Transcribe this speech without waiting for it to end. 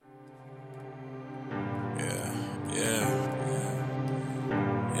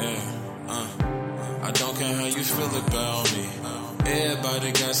you feel about me?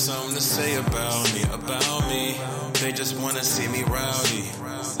 Everybody got something to say about me, They just wanna see me rowdy.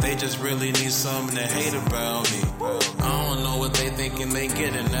 They just really need something to hate about me. I don't know what they thinking they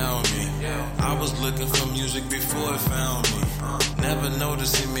getting out of me. I was looking for music before it found me. Never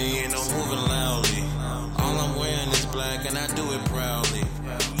noticing me, ain't no moving loudly. All I'm wearing is black and I do it proudly.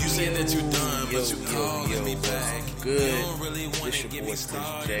 You say that you done, but you calling me back. Good. You don't really want to give me Chris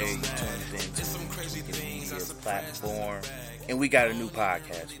Jay. You tuned in to some crazy things the platform. And we got a new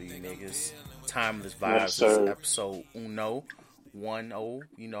podcast for you niggas. Timeless Vibes. Yes, sir. Episode 10.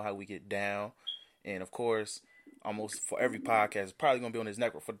 You know how we get down. And of course, almost for every podcast, it's probably gonna be on this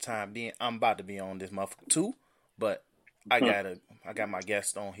network for the time being. I'm about to be on this motherfucker too. But I got my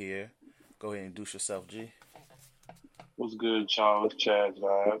guest on here. Go ahead and introduce yourself, G. What's good, Charles? Chaz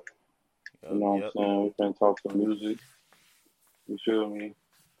Vibe. You know what I'm saying? We can talk some music. You feel me?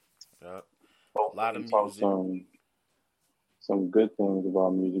 Yep. A lot of talk music. Some good things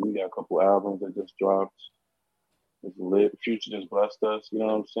about music. We got a couple albums that just dropped. It's lit. Future just blessed us. You know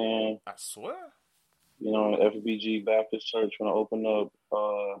what I'm saying? I swear. You know, FBG Baptist Church want to open up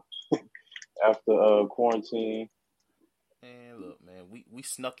after quarantine. Man, look, man, we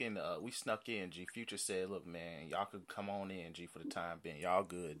snuck in. G. Future said, "Look, man, y'all could come on in, G, for the time being. Y'all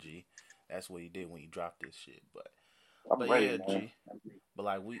good, G." That's what he did when he dropped this shit. But ready, yeah, man. G. But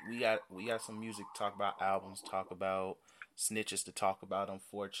like we got some music to talk about, albums to talk about, snitches to talk about,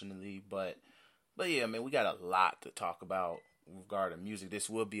 unfortunately. But yeah, man, we got a lot to talk about regarding music. This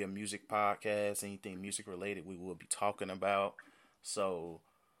will be a music podcast. Anything music related, we will be talking about. So,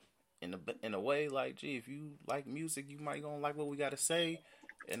 in a way, like, gee, if you like music, you might gonna like what we got to say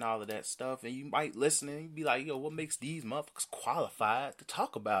and all of that stuff. And you might listen and be like, yo, what makes these motherfuckers qualified to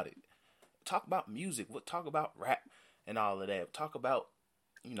talk about it? Talk about music. What talk about rap and all of that. Talk about,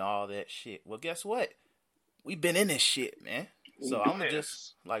 all that shit. Well, guess what? We've been in this shit, man. So I'm gonna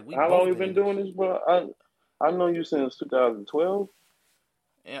just like we. How long you been doing this, bro? I know you since 2012.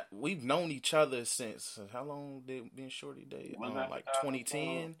 Yeah, we've known each other since how long? Been Shorty Day? Like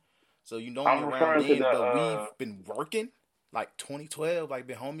 2010. So you know me around then, but we've been working like 2012. Like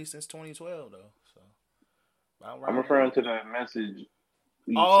been homies since 2012 though. So I'm referring to that message.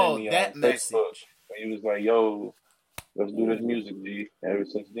 Oh, that message. He was like, "Yo, let's do this music, G." Ever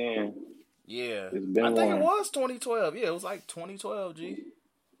since then, yeah, it's been I think it was 2012. Yeah, it was like 2012, G.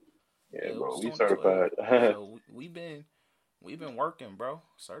 Yeah, bro, we certified. So we've been working, bro.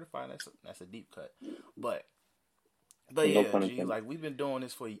 Certified. That's a deep cut, but yeah, G. Like we've been doing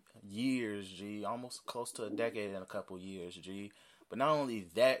this for years, G. Almost close to a decade and a couple years, G. But not only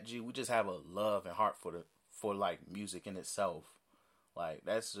that, G. We just have a love and heart for like music in itself. Like,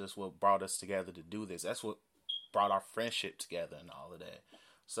 that's just what brought us together to do this. That's what brought our friendship together and all of that.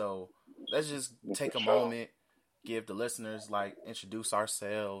 So, let's just take a moment, give the listeners, like, introduce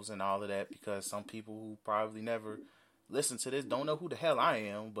ourselves and all of that, because some people who probably never listen to this don't know who the hell I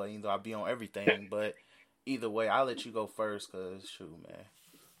am, but, I'll be on everything. But either way, I'll let you go first, because, shoot, man.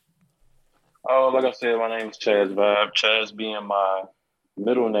 Oh, like I said, my name is Chaz Vibe. Chaz being my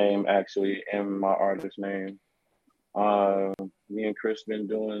middle name, actually, and my artist name. Me and Chris been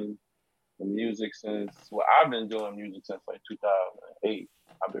doing the music I've been doing music since like 2008.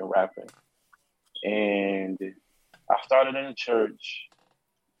 I've been rapping, and I started in a church,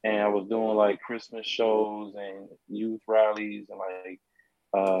 and I was doing like Christmas shows and youth rallies and like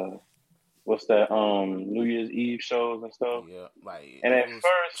what's that New Year's Eve shows and stuff. Yeah, like. And at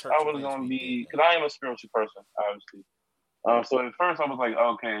first I was gonna be, because I am a spiritual person, obviously. So at first I was like,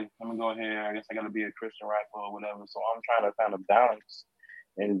 okay, let me go ahead. I guess I got to be a Christian rapper or whatever. So I'm trying to kind of balance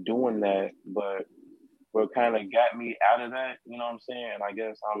in doing that. But what kind of got me out of that, you know what I'm saying? I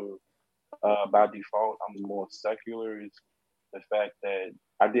guess I'm, by default, I'm more secular. Is the fact that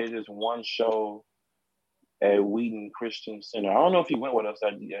I did this one show at Wheaton Christian Center. I don't know if you went with us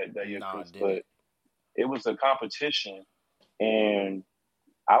that year, Chris, but it was a competition. And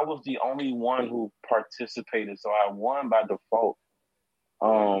I was the only one who participated, so I won by default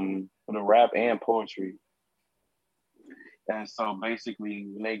for the rap and poetry. And so basically,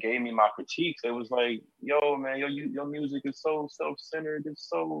 when they gave me my critiques, it was like, "Yo, man, your music is so self-centered, it's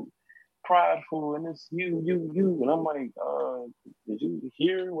so prideful, and it's you." And I'm like, "Did you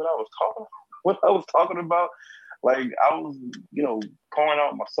hear what I was talking about? Like I was, pouring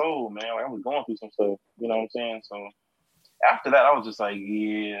out my soul, man. Like I was going through some stuff, you know what I'm saying?" So after that, I was just like,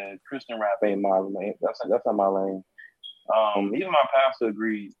 yeah, Christian rap ain't my lane. That's not my lane. Even my pastor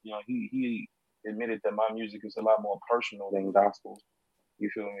agreed. He admitted that my music is a lot more personal than gospel. You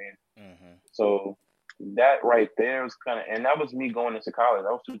feel me? Mm-hmm. So that right there was and that was me going into college.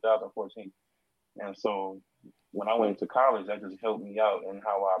 That was 2014. And so when I went to college, that just helped me out in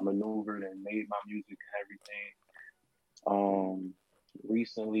how I maneuvered and made my music and everything.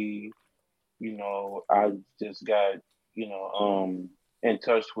 Recently, you know, I just got, you know, in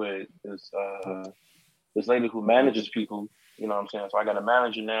touch with this lady who manages people. You know what I'm saying? So I got a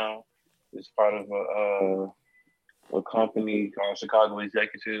manager now. It's part of a company called Chicago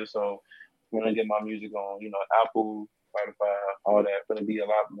Executive. So I'm gonna get my music on, you know, Apple, Spotify, all that. Gonna be a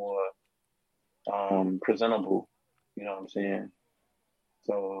lot more presentable. You know what I'm saying?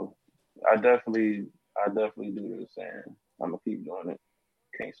 So I definitely do this, and I'm gonna keep doing it.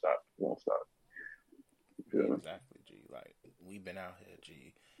 Can't stop. Won't stop. Yeah, exactly, G. Like, we've been out here,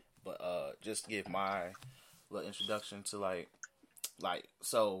 G. But just give my little introduction to like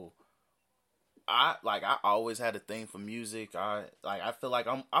so I always had a thing for music. I feel like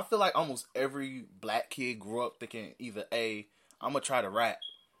almost every black kid grew up thinking either I'm gonna try to rap.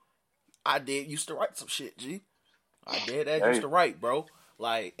 I used to write some shit, G. Used to write, bro.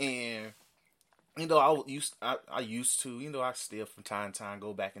 Like, and you know, I used to, you know, I still from time to time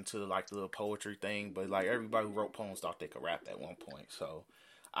go back into like the little poetry thing, but like everybody who wrote poems thought they could rap at one point. So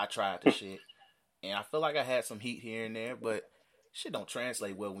I tried the shit, and I feel like I had some heat here and there, but shit don't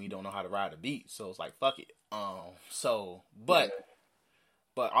translate well when you don't know how to ride a beat. So it's like, fuck it.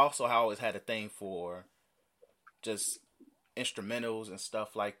 But also I always had a thing for just instrumentals and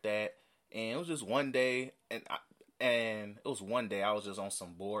stuff like that. And it was just one day, I was just on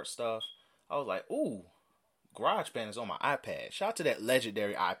some board stuff. I was like, ooh, GarageBand is on my iPad. Shout out to that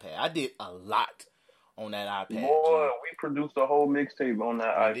legendary iPad. I did a lot on that iPad. Boy, we produced a whole mixtape on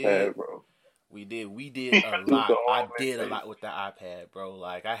that iPad, bro. We did a lot. I did a lot with the iPad, bro.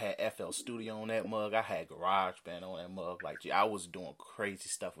 Like, I had FL Studio on that mug. I had GarageBand on that mug. Like, I was doing crazy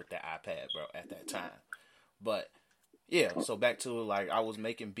stuff with that iPad, bro, at that time. But, yeah, so back to, like, I was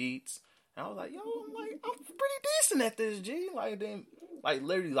making beats. And I was like, yo, I'm pretty decent at this, G. Like, then, like,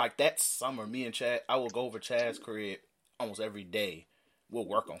 literally, like, that summer, me and Chad, I would go over Chad's crib almost every day. We'll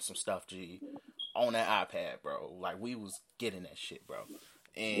work on some stuff, G, on that iPad, bro. Like, we was getting that shit, bro.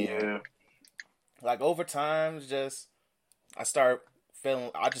 And, like, over time, I just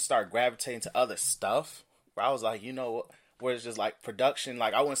started gravitating to other stuff. Where I was like, you know, where it's just, like, production.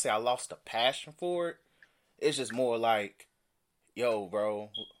 Like, I wouldn't say I lost the passion for it. It's just more like, yo, bro,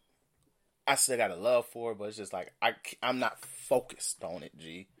 I still got a love for it, but it's just like, I'm not focused on it,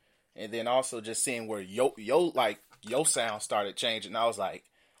 G. And then also just seeing where your sound started changing. I was like,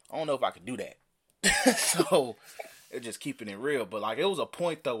 I don't know if I could do that. So it's just keeping it real. But like, it was a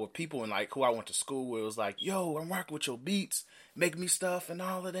point though with people and like who I went to school with, it was like, yo, I'm working with your beats, make me stuff and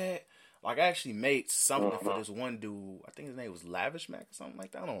all of that. Like, I actually made something for this one dude. I think his name was Lavish Mac or something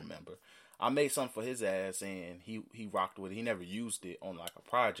like that. I don't remember. I made something for his ass, and he rocked with it. He never used it on, like, a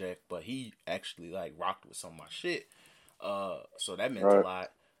project, but he actually, like, rocked with some of my shit. So that meant a lot.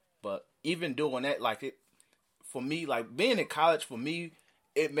 But even doing that, like, it, for me, like, being in college, for me,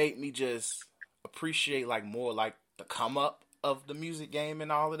 it made me just appreciate, like, more, like, the come-up of the music game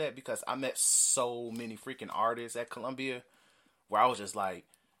and all of that, because I met so many freaking artists at Columbia where I was just like,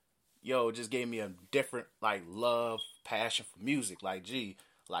 yo, it just gave me a different, like, love, passion for music. Like, gee,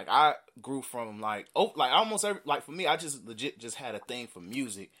 like, I grew from, like, almost every, like, for me, I just legit just had a thing for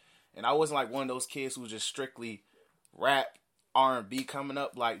music. And I wasn't, like, one of those kids who was just strictly rap, R&B coming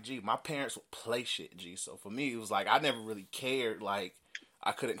up. Like, gee, my parents would play shit, G. So for me, it was, like, I never really cared. Like,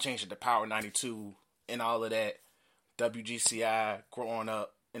 I couldn't change it to Power 92 and all of that. WGCI growing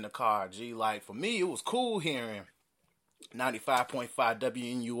up in the car, G. Like, for me, it was cool hearing 95.5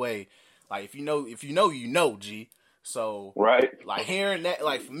 WNUA. Like, if you know, you know, G. So, like, hearing that,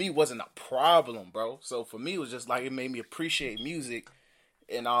 like, for me, wasn't a problem, bro. So, for me, it was just, like, it made me appreciate music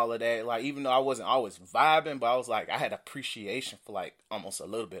and all of that. Like, even though I wasn't always vibing, but I was, like, I had appreciation for, like, almost a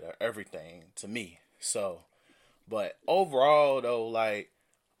little bit of everything to me. So, but overall, though, like,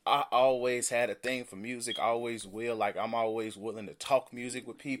 I always had a thing for music. I always will. Like, I'm always willing to talk music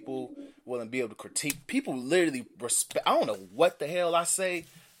with people, willing to be able to critique. People literally respect, I don't know what the hell I say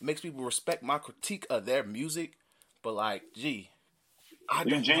makes people respect my critique of their music. But, like, gee,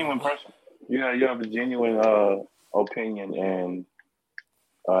 you're a genuine person. You have a genuine opinion and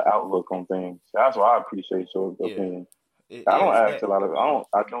outlook on things. That's why I appreciate your opinion. I don't ask a lot of people.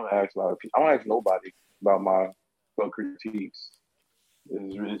 I don't ask nobody about my critiques.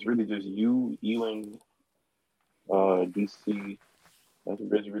 It's really just you and DC. That's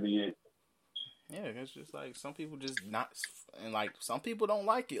really it. Yeah, it's just like some people just not, and like some people don't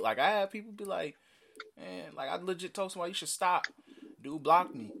like it. Like, I had people be like, man, like, I legit told somebody you should stop. Dude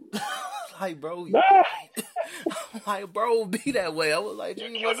blocked me. Like, bro, like, bro, be that way. I was like, gee,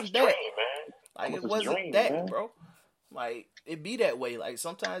 it wasn't that. Like, it wasn't that, man. Bro. Like, it be that way. Like,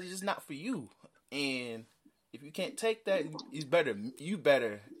 sometimes it's just not for you. And if you can't take that, you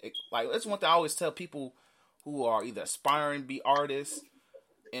better, like, that's one thing I always tell people who are either aspiring to be artists,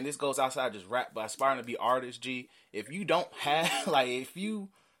 and this goes outside just rap, but aspiring to be artists, G, if you don't have, like, if you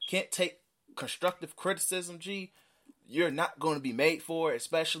can't take constructive criticism, G, you're not going to be made for it,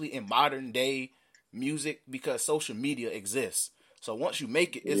 especially in modern day music, because social media exists. So once you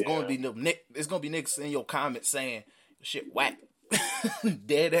make it, it's going to be niggas in your comments saying shit whack.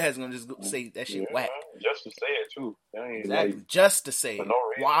 Dead ass gonna just say that shit whack. Just to say it too. Exactly, like, just to say it. No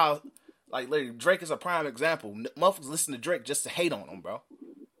reason. While, like, literally, Drake is a prime example. Motherfuckers listen to Drake just to hate on him, bro.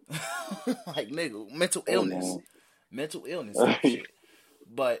 Like, nigga, mental illness and shit.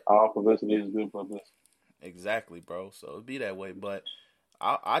 But all publicity is good publicity. Exactly, bro. So it'd be that way. But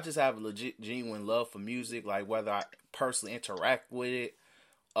I just have a legit, genuine love for music. Like, whether I personally interact with it,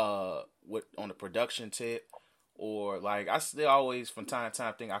 on the production tip, or, like, I still always from time to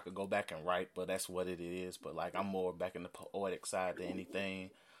time think I could go back and write, but that's what it is. But, like, I'm more back in the poetic side than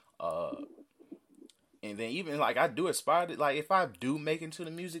anything. And then even, like, I do aspire to, like, if I do make into the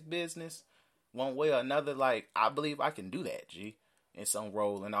music business one way or another, like, I believe I can do that, G, in some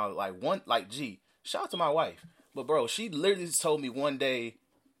role. And all, like, G, shout out to my wife. But, bro, she literally told me one day,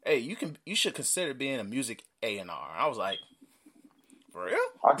 hey, you should consider being a music A&R. I was like, for real?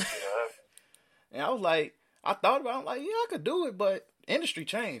 And I was like, I thought about it, I'm like, yeah, I could do it, but industry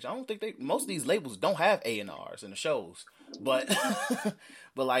changed. I don't think most of these labels don't have A&Rs in the shows. But,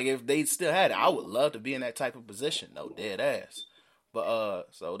 but, like, if they still had it, I would love to be in that type of position, though, dead ass. But,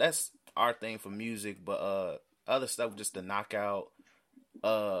 so that's our thing for music. But, other stuff just to knock out,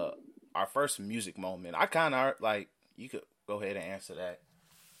 our first music moment. I kind of, like, you could go ahead and answer that.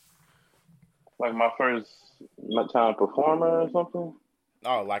 Like my first time performer or something?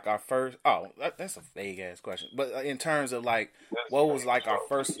 Oh, like our first... Oh, that's a vague-ass question. But in terms of, like, what was, like, our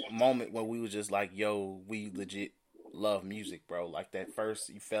first moment when we was just like, yo, we legit love music, bro? Like, that first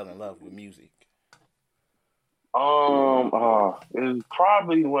you fell in love with music. It was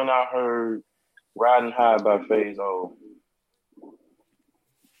probably when I heard Riding High by Fazo.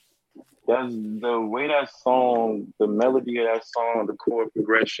 That's the way that song, the melody of that song, the chord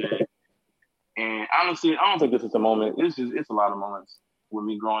progression. And honestly, I don't think this is a moment. It's a lot of moments with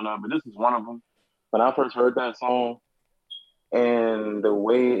me growing up, but this is one of them. When I first heard that song and the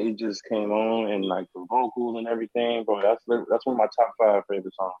way it just came on and, like, the vocals and everything, bro, that's one of my top 5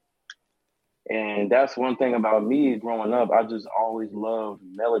 favorite songs. And that's one thing about me growing up. I just always loved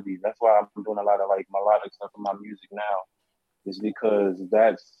melody. That's why I'm doing a lot of, like, melodic stuff in my music now, is because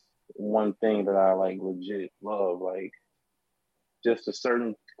that's one thing that I, like, legit love. Like, just the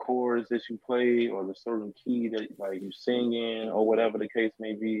certain chords that you play or the certain key that, like, you sing in or whatever the case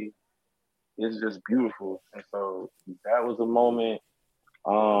may be, it's just beautiful. And so that was a moment.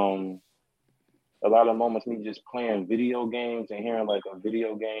 A lot of moments me just playing video games and hearing, like, a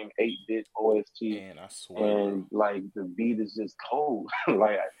video game 8-bit OST. Man, I swear, and, like, the beat is just cold.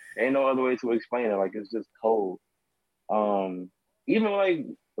 Like, ain't no other way to explain it. Like, it's just cold. Even, like,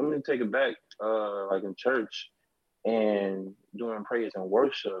 let me take it back, like, in church and doing praise and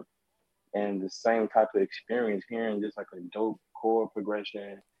worship, and the same type of experience, hearing just, like, a dope chord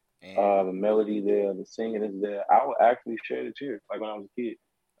progression, the melody there, the singing is there. I would actually shed a tear, like, when I was a kid.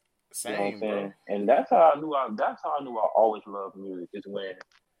 Same, you know what I'm saying? Bro. And that's how I knew I always loved music, is when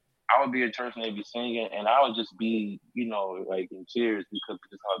I would be at church and they'd be singing, and I would just be, you know, like, in tears because of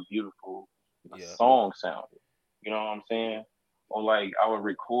just how beautiful the song sounded. You know what I'm saying? Or, like, I would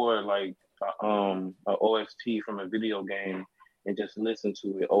record, like, an OST from a video game and just listen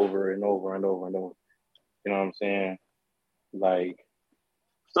to it over and over and over and over. You know what I'm saying? Like,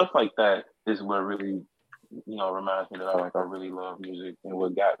 stuff like that is what really, you know, reminds me that I really love music, and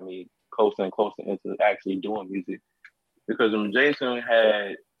what got me closer and closer into actually doing music. Because when Jason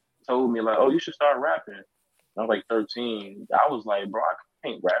had told me, like, oh, you should start rapping, I was like 13. I was like, bro, I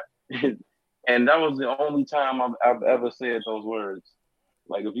can't rap. And that was the only time I've ever said those words.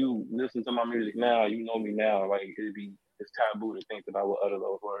 Like, if you listen to my music now, you know me now, like, it's taboo to think that I would utter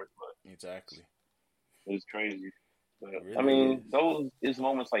those words. But exactly, it's crazy. But, it really I mean, it's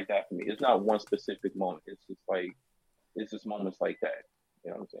moments like that for me. It's not one specific moment. It's just moments like that.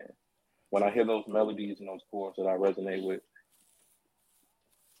 You know what I'm saying? When I hear those melodies and those chords that I resonate with.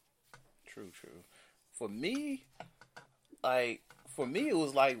 True. For me, it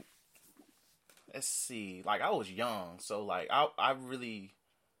was like, let's see, like, I was young, so, like, I really,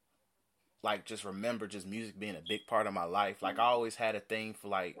 like, just remember just music being a big part of my life. Like, I always had a thing for,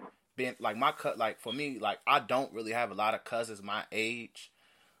 like, being, like, for me, like, I don't really have a lot of cousins my age,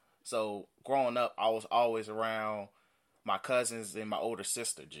 So growing up, I was always around my cousins and my older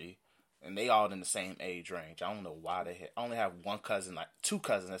sister, G. And they all in the same age range. I don't know why I only have one cousin, like 2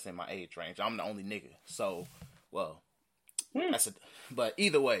 cousins that's in my age range. I'm the only nigga. So, well, but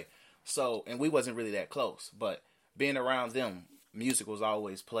either way. So, and we wasn't really that close. But being around them, music was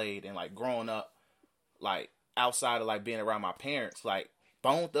always played. And like growing up, like outside of like being around my parents, like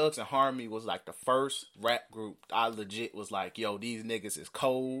Bone Thugs and Harmony was like the first rap group I legit was like, yo, these niggas is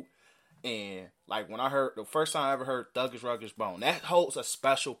cold. And like when I heard the first time I ever heard Thuggish Ruggish Bone, that holds a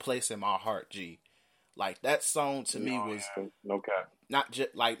special place in my heart, G. Like that song to me was no cap. Not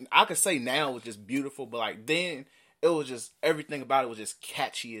just like I could say now it was just beautiful, but like then it was just everything about it was just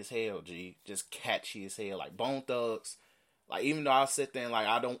catchy as hell, G. Just catchy as hell. Like Bone Thugs, like even though I sit there and like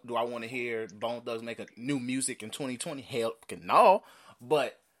I want to hear Bone Thugs make a new music in 2020? Hell no.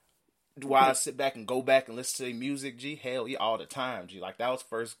 But do I sit back and go back and listen to their music, G? Hell yeah, all the time, G. Like, that was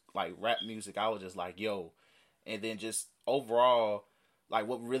first, like, rap music. I was just like, yo. And then just overall, like,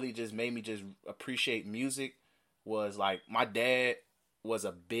 what really just made me just appreciate music was, like, my dad was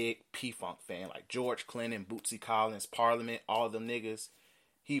a big P-Funk fan. Like, George Clinton, Bootsy Collins, Parliament, all them niggas.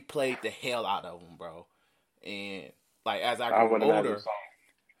 He played the hell out of them, bro. And, like, as I grew older...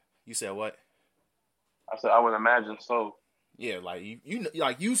 You said what? I said, I would imagine so. Yeah, like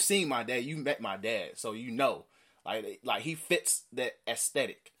you've seen my dad, you met my dad, so you know, like he fits that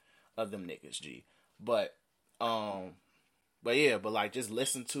aesthetic of them niggas, G. But like just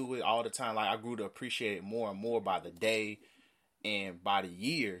listen to it all the time. Like I grew to appreciate it more and more by the day and by the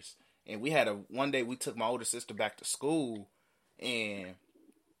years. And we had one day we took my older sister back to school, and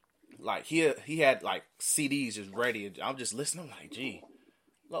like he had like CDs just ready. And I'm just listening. I'm like, gee.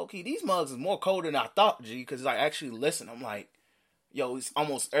 Low key, these mugs is more cold than I thought, G. Because like actually listen, I'm like, yo, it's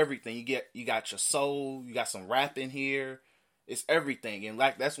almost everything. You got your soul, you got some rap in here. It's everything, and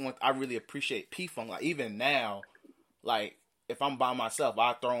like that's one I really appreciate P-Funk. Like even now, like if I'm by myself,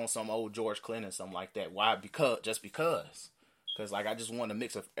 I throw on some old George Clinton, something like that. Why? Because like I just want a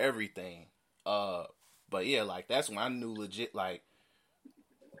mix of everything. But yeah, like that's when I knew legit. Like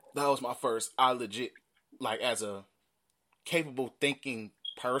that was my first. I legit like as a capable thinking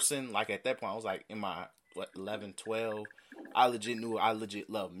person, like at that point I was like in my 11, 12. I legit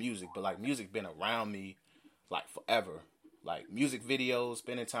love music, but like music been around me like forever. Like music videos,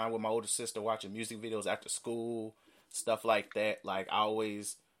 spending time with my older sister, watching music videos after school, stuff like that. Like I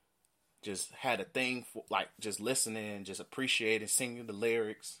always just had a thing for like just listening, just appreciating, singing the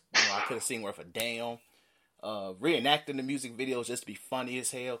lyrics. You know, I could have seen worth a damn. Reenacting the music videos just to be funny as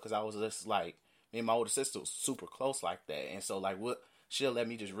hell, because I was just like, me and my older sister was super close like that, and so like she'll let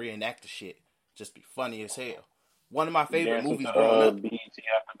me just reenact the shit, just be funny as hell. One of my favorite movies growing up. BET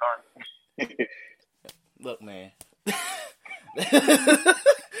After Dark. Look, man.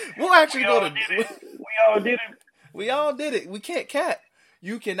 We'll actually go to. We all did it. We can't cap.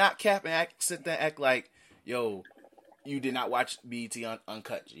 You cannot cap and sit there and act like, yo, you did not watch BET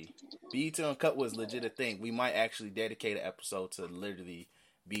Uncut, G. BET Uncut was legit a thing. We might actually dedicate an episode to literally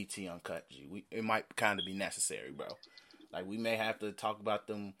BET Uncut, G. It might kind of be necessary, bro. Like, we may have to talk about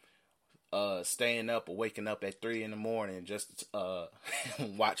them staying up or waking up at 3 a.m. just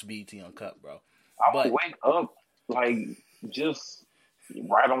watch BET Uncut, bro. I would wake up, like, just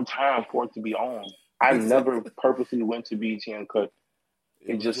right on time for it to be on. I never purposely went to BET Uncut.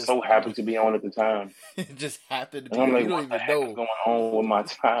 It just so happened to be on at the time. It just happened to be on. I'm like, you don't what even the know heck is going on with my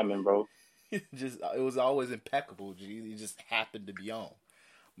timing, bro? It was always impeccable, G. It just happened to be on.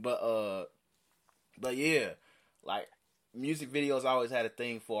 But yeah, like, music videos I always had a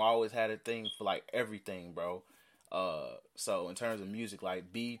thing for. I always had a thing for, like, everything, bro. So in terms of music,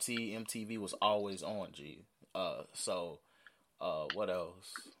 like, BET, MTV was always on, G. What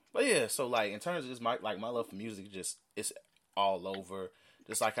else? But yeah, so, like, in terms of just my love for music, just, it's all over.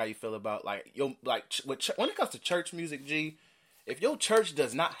 Just like how you feel about, like, when it comes to church music, G, if your church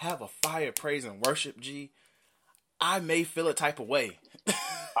does not have a fire, praise, and worship, G, I may feel a type of way.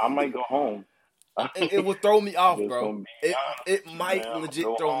 I might go home. It would throw me off, bro. It might legit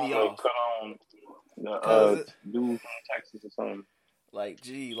throw me off. Cut on the dude from Texas or something. Like,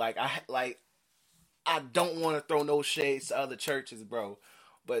 G, I don't want to throw no shades to other churches, bro.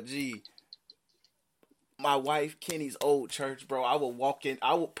 But, G, my wife Kenny's old church, bro, I would walk in.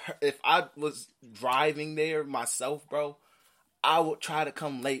 If I was driving there myself, bro, I would try to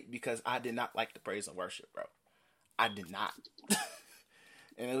come late because I did not like the praise and worship, bro. I did not.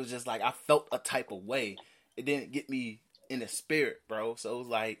 And it was just like, I felt a type of way. It didn't get me in the spirit, bro. So it was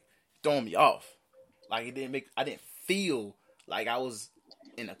like throwing me off. Like I didn't feel like I was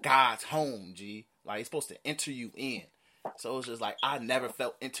in a God's home, G. Like it's supposed to enter you in. So it's just like I never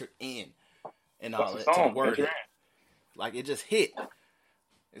felt entered in all That's that a to the song. word hit. Like it just hit.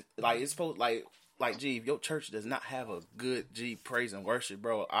 It's supposed like G, if your church does not have a good G praise and worship,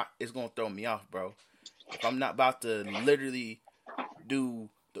 bro, it's gonna throw me off, bro. If I'm not about to literally do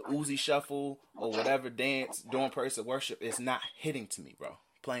the Uzi shuffle or whatever dance during praise and worship, it's not hitting to me, bro.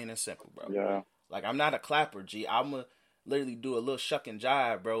 Plain and simple, bro. Yeah. Like I'm not a clapper, G. I'ma literally do a little shuck and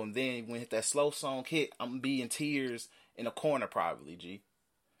jive, bro, and then when that slow song hit, I'm gonna be in tears in a corner probably, G.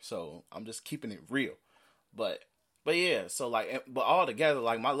 So I'm just keeping it real. But yeah, so like, but all together,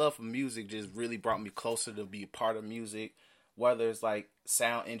 like my love for music just really brought me closer to be a part of music. Whether it's like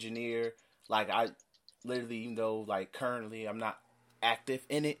sound engineer, like I literally, you know, like currently I'm not active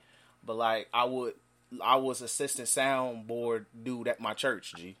in it, but like I was assistant soundboard dude at my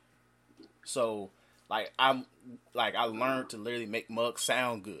church, G. So like I learned to literally make mugs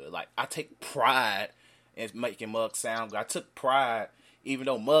sound good. Like I take pride in making mugs sound good. I took pride. Even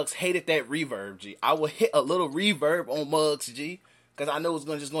though Muggs hated that reverb, G, I would hit a little reverb on Muggs, G, because I know it's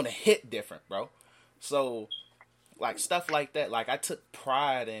just going to hit different, bro. So, like, stuff like that, like, I took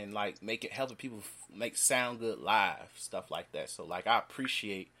pride in, like, helping people make sound good live, stuff like that. So, like, I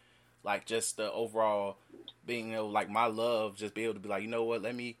appreciate, like, just the overall being, you know, like, my love, just be able to be like, you know what,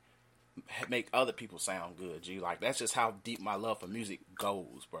 let me make other people sound good, G. Like, that's just how deep my love for music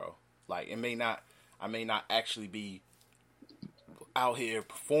goes, bro. Like, I may not actually be out here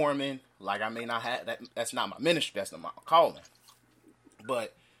performing, like I may not have that. That's not my ministry. That's not my calling.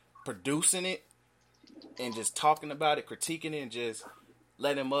 But producing it and just talking about it, critiquing it, and just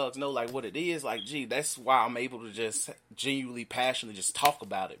letting mugs know like what it is. Like, gee, that's why I'm able to just genuinely, passionately just talk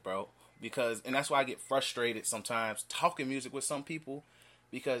about it, bro. And that's why I get frustrated sometimes talking music with some people,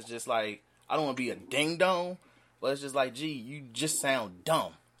 because just like I don't want to be a ding dong, but it's just like, gee, you just sound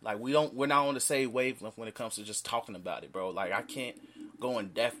dumb. Like we're not on the same wavelength when it comes to just talking about it, bro. Like I can't go in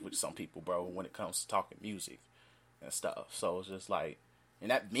depth with some people, bro, when it comes to talking music and stuff. So it's just like, and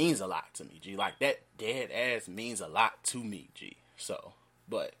that means a lot to me, G. Like that dead ass means a lot to me, G. So,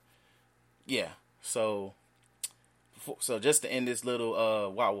 but yeah. So just to end this little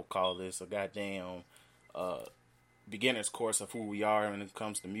what we'll call this a goddamn beginner's course of who we are when it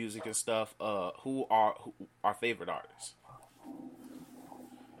comes to music and stuff. Who are our favorite artists?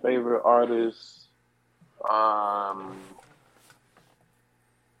 Favorite artists. I'm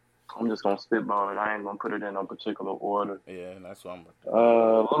just gonna spitball it. I ain't gonna put it in no particular order. Yeah, that's what I'm.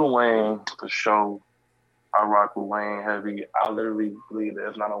 Lil Wayne for sure. I rock with Wayne heavy. I literally believe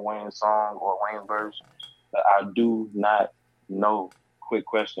there's not a Wayne song or Wayne verse that I do not know. Quick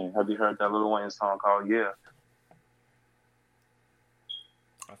question: have you heard that Lil Wayne song called "Yeah"?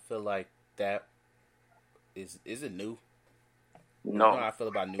 I feel like that is it new? No. You know how I feel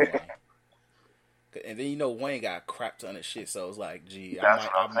about new Wayne. And then you know Wayne got a crap ton of shit, so it's like, gee,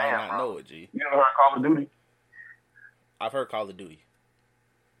 I might not know it, G. You ever heard Call of Duty? I've heard Call of Duty.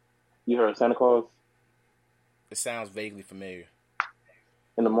 You heard Santa Claus? It sounds vaguely familiar.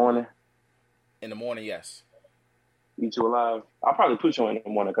 In the morning? In the morning, yes. Eat You Alive? I'll probably put you in the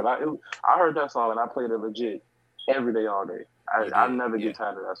morning, because I heard that song and I played it legit every day, all day. I never get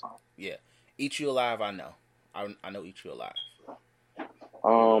tired of that song. Yeah. Eat You Alive, I know. I know Eat You Alive.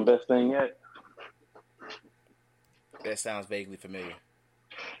 Best Thing Yet? That sounds vaguely familiar.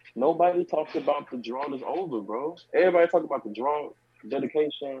 Nobody talks about The Drought Is Over, bro. Everybody talks about the drought,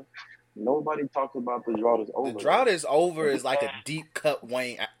 dedication. Nobody talks about The Drought Is Over. The Drought Is Over is like a deep cut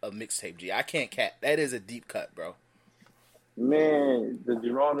Wayne mixtape, G. I can't cap. That is a deep cut, bro. Man, The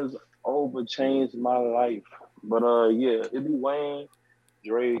Drought Is Over changed my life. But yeah, it'd be Wayne,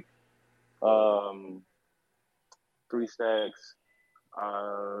 Drake, 3 Stacks,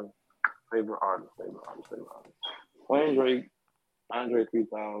 favorite artist. Wayne, Drake, Andre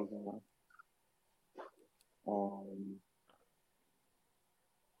 3000,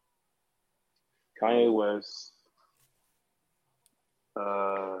 Kanye West.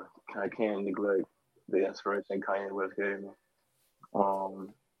 I can't neglect the inspiration Kanye West gave me.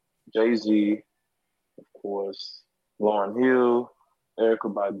 Jay-Z, of course, Lauryn Hill,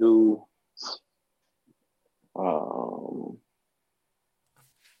 Erykah Badu,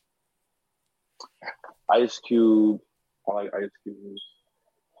 Ice Cube. I like Ice Cube.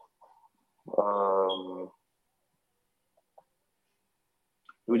 Do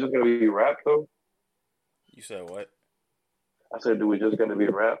we just gonna be rap though? You said what? I said, do we just gonna be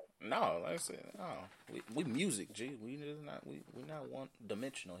rap? No, like I said, no. We music, G. We're not one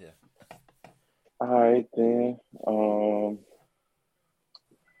dimensional here. All right then.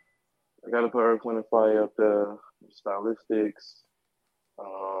 I gotta put Earth, Wind, and Fire up there. Stylistics.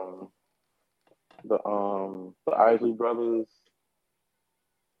 the Isley Brothers.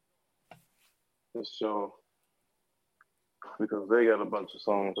 This show, because they got a bunch of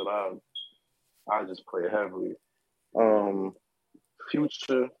songs that I just play heavily.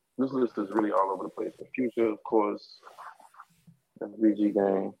 Future. This list is really all over the place. The Future, of course, FBG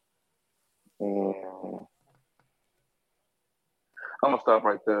Gang, and I'm gonna stop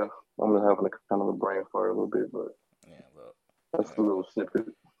right there. I'm gonna have a kind of a brain fart a little bit, but yeah, look, that's a little snippet.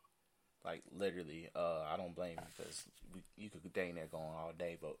 Like literally, I don't blame you because you could dang there going all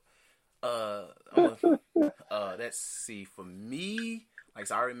day, but let's see. For me, like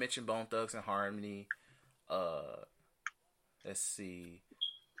I already mentioned, Bone Thugs and Harmony. Let's see.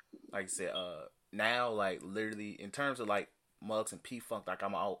 Like I said, now like literally in terms of like Muggs and P Funk, like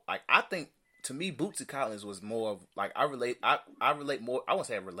I think to me Bootsy Collins was more of like I relate more. I won't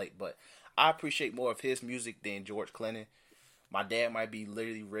say I relate, but I appreciate more of his music than George Clinton. My dad might be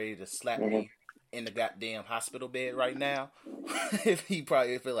literally ready to slap me in the goddamn hospital bed right now. If he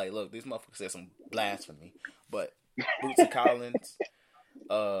probably feel like, look, this motherfucker said some blasphemy. But Bootsy Collins,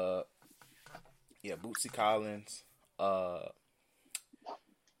 Bootsy Collins,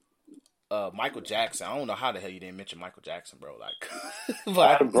 Michael Jackson. I don't know how the hell you didn't mention Michael Jackson, bro. Like, but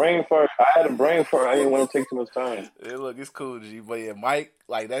I had a brain fart. I didn't want to take too much time. Yeah, look, it's cool, G. But yeah, Mike,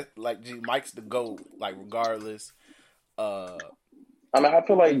 like that, like G. Mike's the GOAT. Like regardless. I mean, I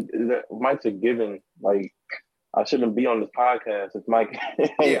feel like that Mike's a given. Like, I shouldn't be on this podcast if Mike.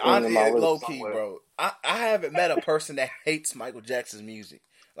 Low key, bro. I haven't met a person that hates Michael Jackson's music.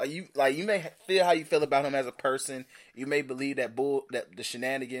 You may feel how you feel about him as a person. You may believe that the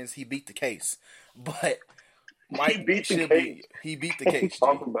shenanigans he beat the case, but Mike he beat the case. He beat the case.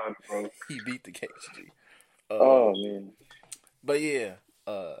 Talk about it, bro. He beat the case, G. Oh man. But yeah,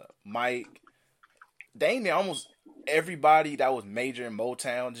 Mike, dang near almost everybody that was major in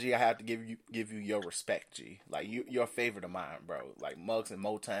Motown, G. I have to give you your respect, G. Like you're a favorite of mine, bro. Like Muggs and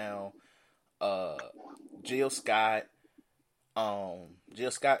Motown, Jill Scott.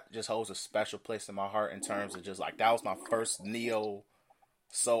 Jill Scott just holds a special place in my heart in terms of just like that was my first neo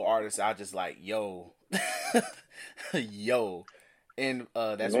soul artist. I just like yo, and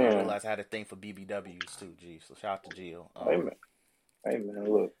that's when I realized I had a thing for BBWs too. G. So shout out to Jill. Hey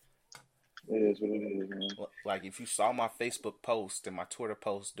man, look. It is what it is, man. Like, if you saw my Facebook post and my Twitter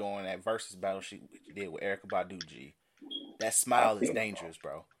post during that Versus battle she did with Erykah Badu, G, that smile is dangerous,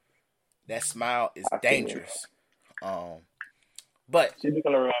 bro. That smile is dangerous. But she do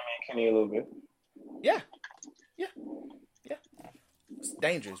kind of remind me of Kenny a little bit. Yeah. It's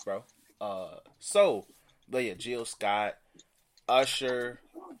dangerous, bro. But yeah, Jill Scott, Usher,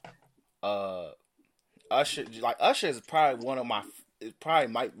 Usher is probably one of my. It probably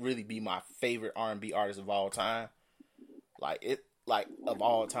might really be my favorite R&B artist of all time. Of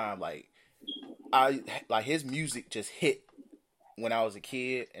all time. Like his music just hit when I was a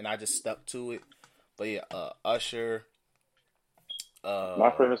kid, and I just stuck to it. But yeah, Usher.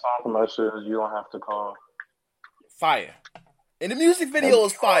 My favorite song from Usher is "You Don't Have to Call." Fire, and the music video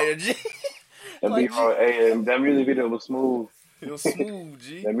is fire. G. That music video was smooth. It was smooth,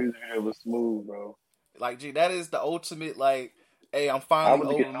 G. That music video was smooth, bro. Like, G, that is the ultimate like. Hey, I'm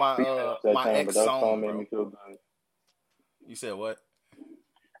finally over my ex song, made me feel good. You said what?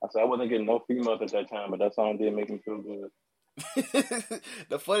 I said I wasn't getting no females at that time, but that song did make me feel good.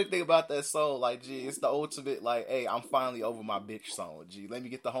 The funny thing about that song, like, G, it's the ultimate, like, hey, I'm finally over my bitch song, G. Let me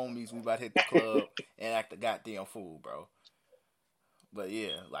get the homies, we about to hit the club and act a goddamn fool, bro. But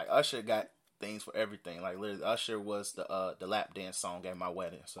yeah, like, Usher got things for everything. Like, literally, Usher was the lap dance song at my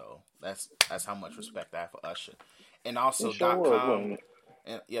wedding, so that's how much respect I have for Usher. And also .com,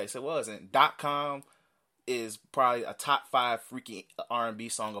 and yes, it was. And .com is probably a top 5 freaking R&B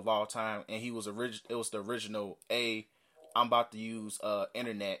song of all time. And he was it was the original. I'm about to use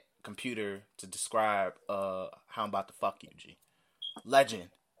internet computer to describe how I'm about to fuck you, G. Legend.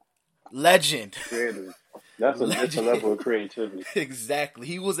 Creative. That's a different level of creativity. Exactly.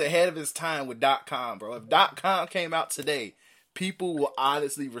 He was ahead of his time with .com, bro. If .com came out today, people will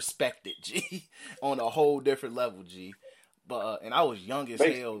honestly respect it, G, on a whole different level, G. But and I was young as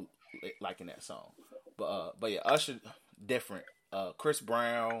hell liking that song. But yeah, Usher different. Chris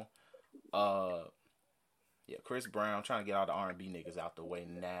Brown, Chris Brown. I'm trying to get all the R&B niggas out the way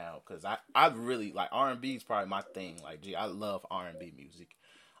now because I really like R&B is probably my thing. Like, G, I love R&B music.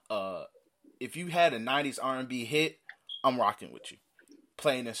 If you had a 90s R&B hit, I'm rocking with you.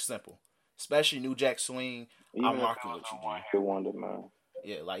 Plain and simple. Especially New Jack Swing. I'm rocking with you, G. Wonder, man.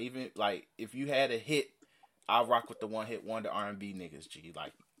 Yeah, like even like if you had a hit, I'll rock with the one hit wonder R&B niggas, G.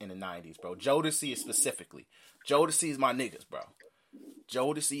 Like in the 90s, bro. Jodeci is specifically. Jodeci is my niggas, bro.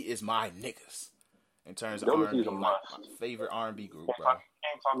 Jodeci is my niggas. in terms of R&B, like my favorite R&B group, bro.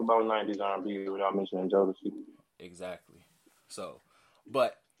 Can't talk about 90s R&B without mentioning Jodeci. Exactly. So,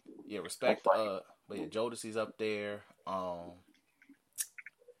 but yeah, respect. But yeah, Jodeci's up there.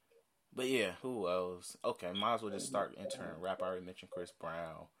 But yeah, who else? Okay, might as well just start intern rap. I already mentioned Chris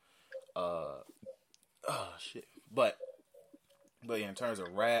Brown. Oh shit. But yeah, in terms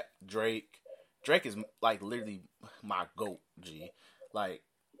of rap, Drake is like literally my GOAT. G, like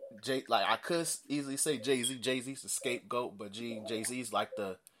I could easily say Jay-Z. Jay-Z's the scapegoat, but Jay-Z's like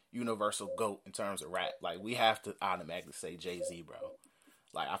the universal GOAT in terms of rap. Like we have to automatically say Jay-Z, bro.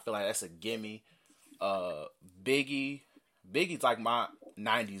 Like I feel like that's a gimme. Biggie's like my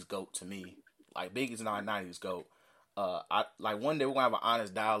 90s GOAT to me. Like Biggie's not 90s GOAT. I like one day we're gonna have an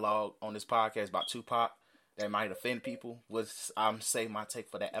honest dialogue on this podcast about Tupac that might offend people. I'm say my take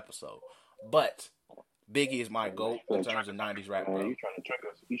for that episode. But Biggie is my GOAT in terms of 90s rap, bro. You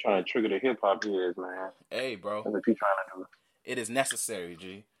trying to trigger the hip hop heads, man. Hey, bro. That's what you trying to do. It is necessary,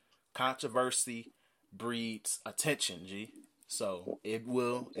 G. Controversy breeds attention, G. So it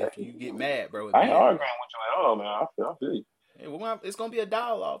will, if you get mad, bro. I ain't arguing with you at all, man. I feel you. Hey, it's gonna be a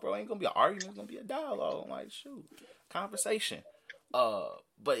dialogue, bro. It ain't gonna be an argument. It's gonna be a dialogue. I'm like, shoot, conversation.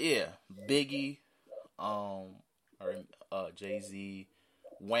 But yeah, Biggie, Jay-Z,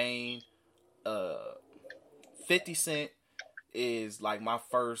 Wayne, 50 Cent is like my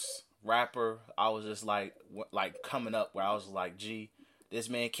first rapper. I was just like coming up where I was like, gee, this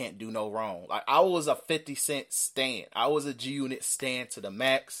man can't do no wrong. Like I was a 50 Cent stan. I was a G Unit stan to the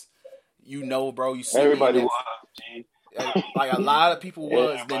max. You know, bro. You see everybody me was G. Like a lot of people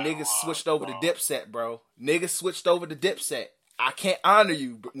was. Then niggas switched over to Dipset, bro. Niggas switched over to Dipset. I can't honor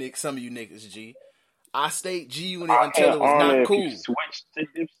you, Nick. Some of you niggas, G. I stayed G Unit until it was not cool. You switched to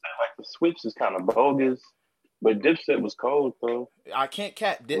Dipset, like the switch is kind of bogus, but Dipset was cold, though. I can't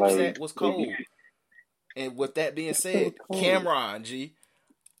cap. Dipset was cold. And with that being said, Cameron, G.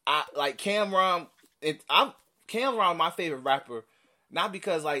 I like Cameron. Cameron, my favorite rapper, not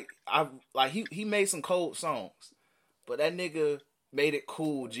because he made some cold songs, but that nigga made it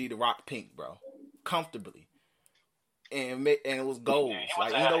cool, G, to rock pink, bro, comfortably, and it was gold. He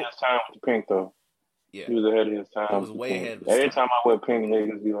was ahead of his time with pink, though. Yeah, he was ahead of his time. He was way ahead of his time. Every time I wear pink,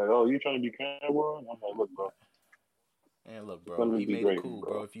 niggas be like, "Oh, you trying to be Cameron?" I'm like, "Look, bro." And look, bro, he made it cool,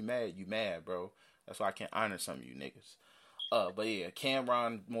 bro. If you mad, you mad, bro. That's why I can't honor some of you niggas. But yeah,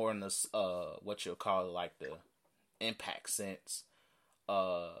 Cameron more in this what you'll call it, like the impact sense.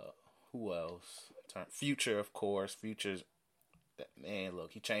 Who else? Future, of course. Future's man.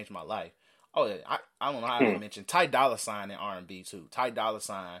 Look, he changed my life. Oh yeah, I don't know how to mention Ty Dolla $ign in R&B too. Ty Dolla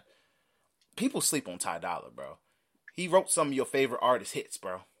 $ign. People sleep on Ty Dolla, bro. He wrote some of your favorite artist hits,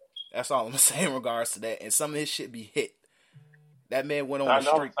 bro. That's all I'm gonna say in regards to that. And some of his shit be hit. That man went on the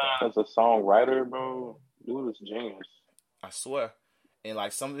street, bro. As a songwriter, bro, dude is genius. I swear. And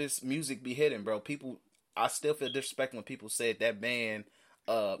like some of his music be hitting, bro. I still feel disrespectful when people said that band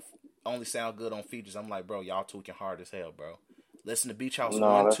only sound good on features. I'm like, bro, y'all tweaking hard as hell, bro. Listen to Beach House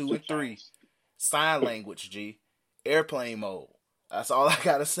 1, 2, and 3. Sign language, G. Airplane mode. That's all I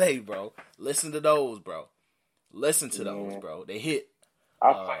gotta say, bro. Listen to those, bro. Listen to those, bro. They hit.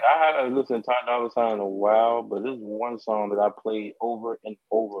 I haven't listened to Ty Dolla $ign in a while, but this is one song that I played over and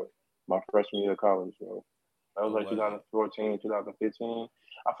over my freshman year of college, bro. That was 2014, 2015.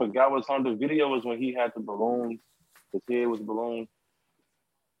 I forgot what song. The video was when he had the balloon. His head was a balloon.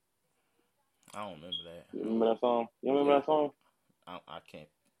 I don't remember that. You remember that song? You remember that song? I can't.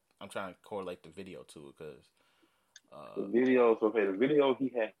 I'm trying to correlate the video to it because the video. So okay, the video he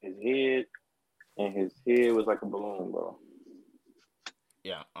had his head, and his head was like a balloon, bro.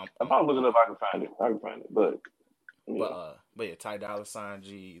 Yeah, if I look it up, I can find it. But yeah, Ty Dolla $ign,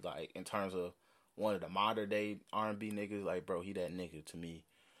 G, like in terms of one of the modern day R&B niggas, like bro, he that nigga to me.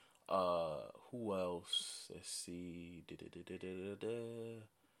 Who else? Let's see.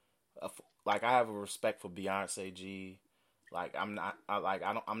 Like I have a respect for Beyonce, G. Like I'm not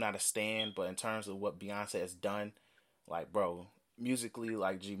a stan, but in terms of what Beyonce has done, like bro, musically,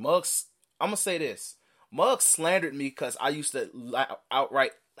 like G, Muggs. I'm gonna say this. Muggs slandered me because I used to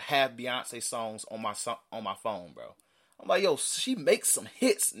outright have Beyonce songs on my phone, bro. I'm like, yo, she makes some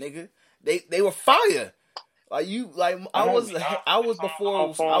hits, nigga. They were fire. Like you, like I was one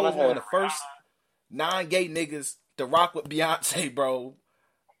of the first non-gay niggas to rock with Beyonce, bro.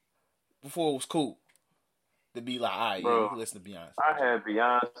 Before it was cool to be like, all right, yeah, you can listen to Beyonce. I had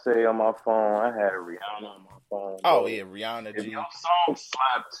Beyonce on my phone. I had Rihanna on my phone. Oh yeah, Rihanna. If your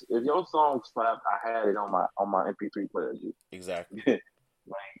song slapped, I had it on my MP3 player. G. Exactly.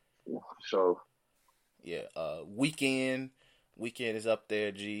 So. Yeah. Weekend Weekend is up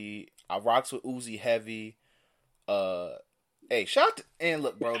there, G. I rocks with Uzi heavy. Hey, shout out to, and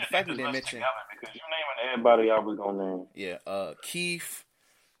look, bro, the fact we didn't mention because you naming everybody I was gonna name. Yeah, Keef.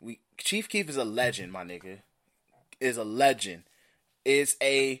 Chief Keef is a legend, my nigga. Is a legend. Is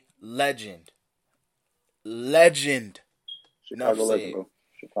a legend. Legend. Chicago legend, bro.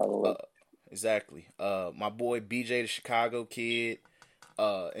 Chicago legend. Exactly. My boy BJ, the Chicago kid.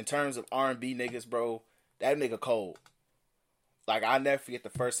 In terms of R&B niggas, bro, that nigga cold. Like, I'll never forget the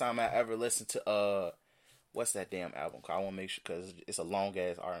first time I ever listened to what's that damn album called? I want to make sure, because it's a long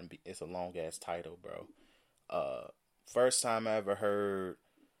ass R&B. It's a long ass title, bro. First time I ever heard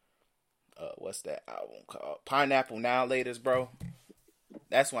what's that album called? Pineapple Now Laters, bro.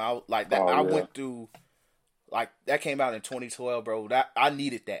 That's when I like that. I went through, like, that came out in 2012, bro. I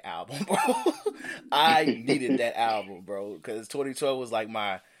needed that album, bro. I needed that album, bro, because 2012 was like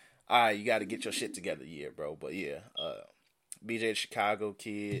my, all right, you got to get your shit together year, bro. But yeah, BJ the Chicago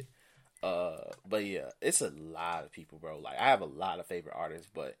kid. But yeah, it's a lot of people, bro. Like, I have a lot of favorite artists,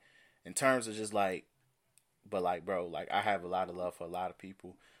 but in terms of just like, bro, like, I have a lot of love for a lot of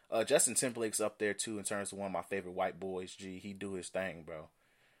people. Justin Timberlake's up there too in terms of one of my favorite white boys. G, he do his thing, bro.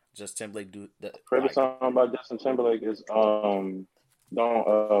 Justin Timberlake do the favorite song by Justin Timberlake is "Don't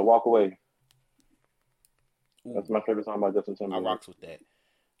Walk Away." Ooh. That's my favorite song by Justin Timberlake. I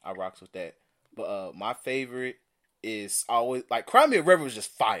rocks with that. But my favorite is always like Cry Me a River is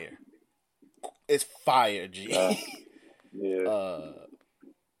just fire. It's fire, G. Yeah.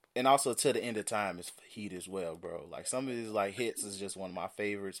 And also To the End of Time is heat as well, bro. Like, some of his like hits is just one of my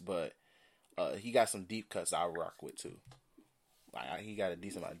favorites, but he got some deep cuts I rock with too. Like, he got a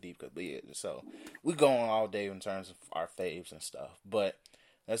decent amount of deep cuts, but yeah. So we go on all day in terms of our faves and stuff. But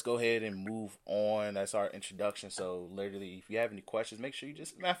let's go ahead and move on. That's our introduction. So literally, if you have any questions, make sure you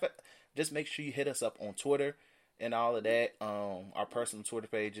just make sure you hit us up on Twitter and all of that. Our personal Twitter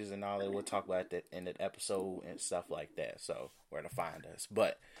pages and all that. We'll talk about that in the episode and stuff like that. So where to find us.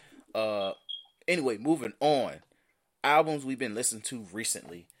 But anyway, moving on. Albums we've been listening to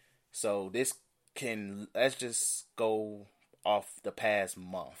recently. So let's just go off the past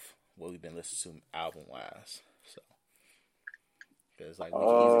month what we've been listening to album wise. So because like we can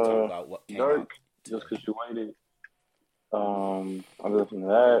easily talk about what came out just because you waited. I'm listening to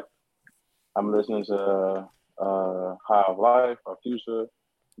that. I'm listening to High of Life, our Future.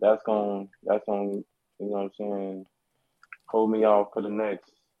 That's going, you know what I'm saying, hold me off for the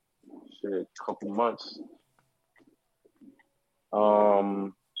next couple months.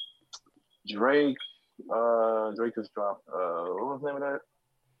 Drake has dropped what was the name of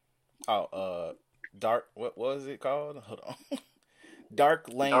that? Dark, what was it called? Hold on. Dark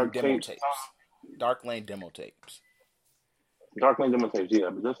Lane Demo Tapes. Dark Lane Demo Tapes, yeah.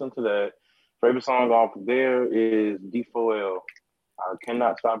 But listen to that. Favorite song off there is D4L. I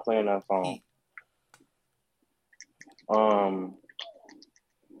cannot stop playing that song.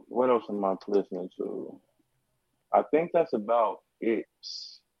 What else am I listening to? I think that's about it.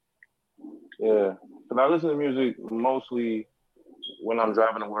 Yeah. Because I listen to music mostly when I'm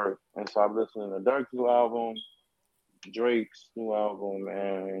driving to work. And so I'm listening to Dirk's new album, Drake's new album,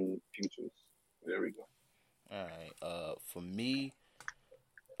 and Future's. There we go. All right. For me,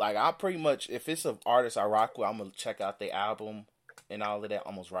 like, I pretty much, if it's an artist I rock with, I'm going to check out their album and all of that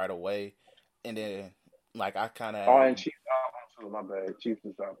almost right away. And then, like, I kind of... Oh, and Chief's album, too. My bad. Chief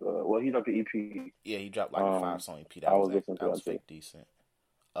just dropped... he dropped the EP. Yeah, he dropped, like, a 5-song EP. That was fake decent.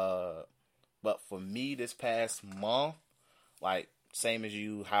 But for me, this past month, like, same as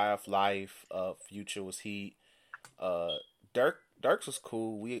you, High of Life, Future was heat. Dirk's was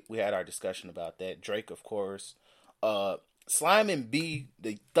cool. We had our discussion about that. Drake, of course. Slime and B,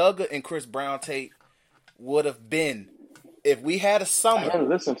 the Thugger and Chris Brown tape would have been, if we had a summer. I didn't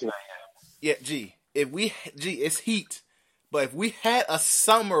listen to that yet. Yeah, it's heat. But if we had a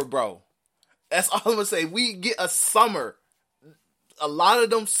summer, bro, that's all I'm gonna say. We get a summer. A lot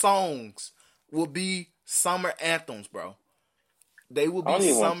of them songs will be summer anthems, bro. They will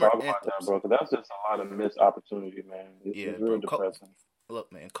be summer anthems. About that, bro, because that's just a lot of missed opportunity, man. It's real depressing.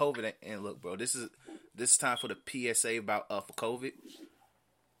 Look, man, COVID and look, bro, this is time for the PSA about for COVID.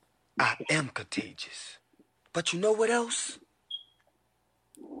 I am contagious. But you know what else?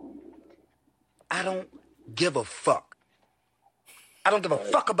 I don't give a fuck. I don't give a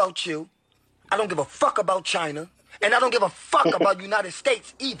fuck about you. I don't give a fuck about China. And I don't give a fuck about the United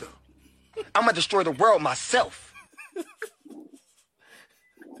States either. I'm gonna destroy the world myself.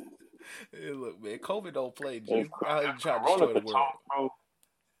 Hey, look, man, COVID don't play. G. How you trying to destroy the world?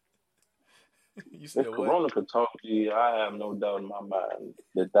 You said if what? Corona could talk to you, I have no doubt in my mind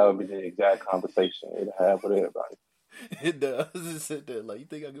that would be the exact conversation it'd have with everybody. It does. Just sit there like, you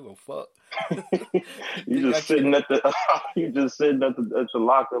think I give a fuck? you just sitting at the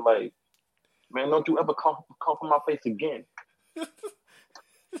locker like, man, don't you ever cough on my face again.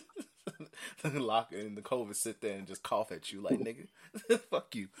 Locker and the COVID sit there and just cough at you like, nigga,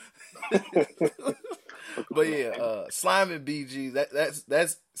 fuck you. But yeah, Slime and BG,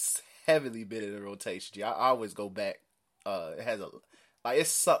 that's heavily been in the rotation. G. I always go back. It has it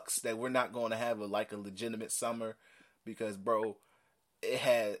sucks that we're not going to have a legitimate summer because, bro, it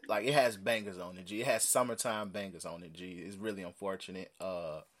has bangers on it. G. It has summertime bangers on it. G. It's really unfortunate.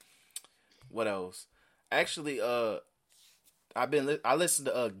 What else? Actually, I listened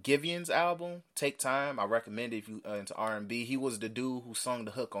to Giveon's album, Take Time. I recommend it if you into R&B. He was the dude who sung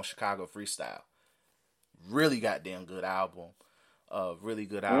the hook on Chicago Freestyle. Really goddamn good album. Really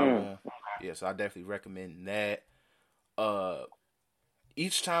good album. Yeah, so I definitely recommend that.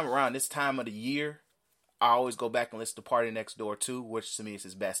 Each time around this time of the year, I always go back and listen to Party Next Door 2, which to me is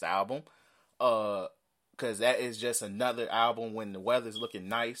his best album. Because that is just another album when the weather's looking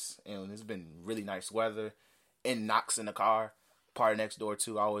nice, and it's been really nice weather, and knocks in the car. Party Next Door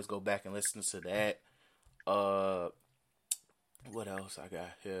 2, I always go back and listen to that. What else I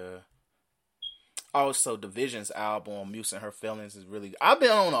got here? Also, Division's album, Muse and Her Feelings, is really good. I've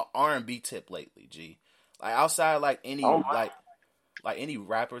been on an R&B tip lately, G. Like, outside, any any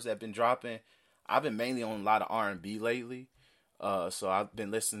rappers that been dropping, I've been mainly on a lot of R&B lately. So I've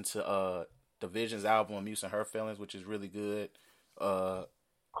been listening to Division's album, Muse and Her Feelings, which is really good. I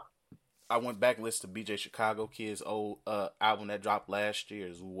went back and listened to BJ Chicago Kid's old album that dropped last year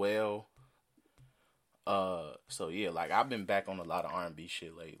as well. So yeah, I've been back on a lot of R&B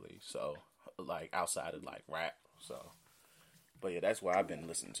shit lately. So outside of rap. So, but yeah, that's what I've been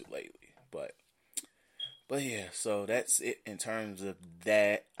listening to lately. But yeah, so that's it in terms of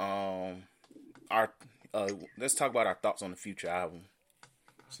that. Let's talk about our thoughts on the Future album.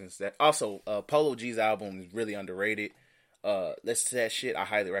 Since that also Polo G's album is really underrated. Listen to that shit. I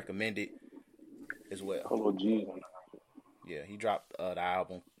highly recommend it as well. Polo G. Yeah, he dropped the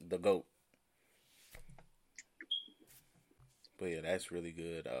album, The GOAT. But yeah, that's really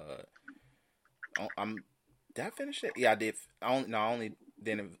good. Did I finish it? Yeah, I did. I only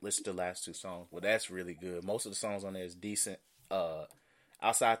didn't listen to the last two songs. Well, that's really good. Most of the songs on there is decent.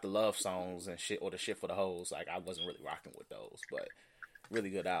 Outside the love songs and shit, or the shit for the hoes, I wasn't really rocking with those. But really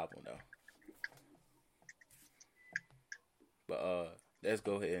good album though. But let's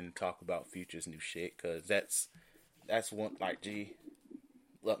go ahead and talk about Future's new shit, cause that's one G.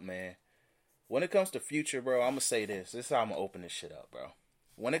 Look, man. When it comes to Future, bro, I'm gonna say this. This is how I'm gonna open this shit up, bro.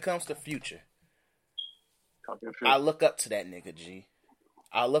 When it comes to Future, I look up to that nigga, G.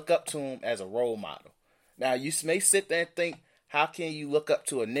 I look up to him as a role model. Now, you may sit there and think, how can you look up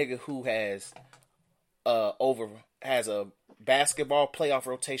to a nigga who has a basketball playoff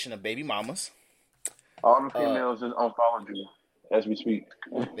rotation of baby mamas? All the females just unfollowed you as we speak.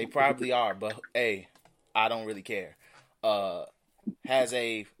 They probably are, but hey, I don't really care. Has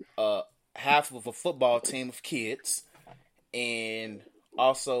a half of a football team of kids, and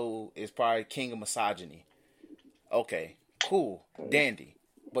also is probably king of misogyny. Okay, cool, dandy.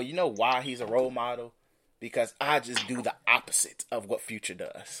 But you know why he's a role model? Because I just do the opposite of what Future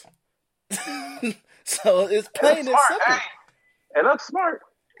does. So it's plain and simple. Hey. And that's smart.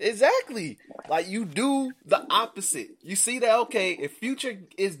 Exactly. You do the opposite. You see that? Okay, if Future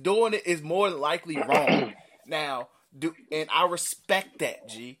is doing it, it's more than likely wrong. Now, and I respect that,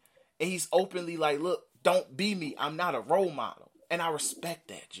 G. And he's openly look, don't be me. I'm not a role model. And I respect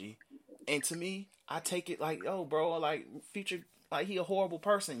that, G. And to me, I take it yo, bro, Future, he a horrible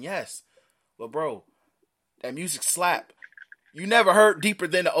person, yes. But, bro, that music slap. You never heard Deeper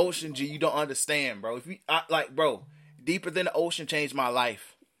Than the Ocean, G. You don't understand, bro. Bro, Deeper Than the Ocean changed my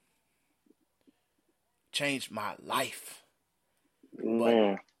life. Changed my life.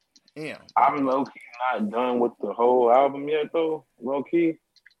 Man. But, yeah. I'm low-key not done with the whole album yet, though. Low-key.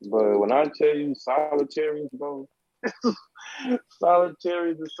 But when I tell you Solitaries, bro,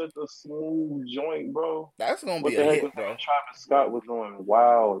 Solitaries is such a smooth joint, bro. That's gonna be a hit, bro. Travis Scott was going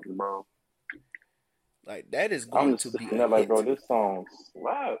wild, bro. That is going to be a hit. Bro, this song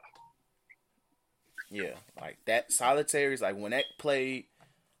slap. Yeah, that Solitaries, when that played,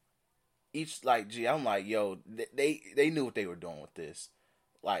 I'm yo, they knew what they were doing with this.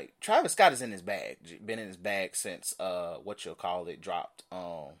 Travis Scott is in his bag, been in his bag since dropped.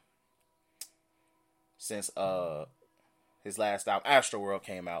 Since his last album, Astroworld,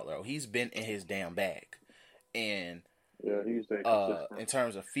 came out, though. He's been in his damn bag. And yeah, he's consistent. In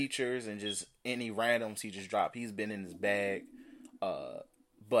terms of features and just any randoms he just dropped, he's been in his bag.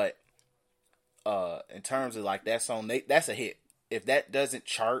 But in terms of like that song, that's a hit. If that doesn't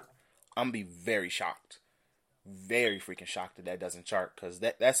chart, I'm gonna be very shocked, very freaking shocked that doesn't chart, because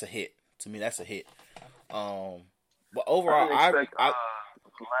that's a hit to me. That's a hit. But overall, I didn't expect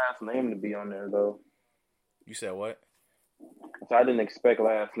Last Name to be on there though. You said what? So I didn't expect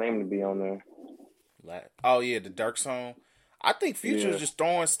Last Name to be on there. Oh yeah, the Dirk song. I think Future was just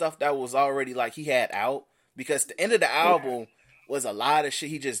throwing stuff that was already like he had out, because the end of the album was a lot of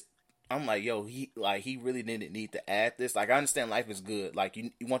shit. I'm like, yo, he really didn't need to add this. Like, I understand life is good. Like,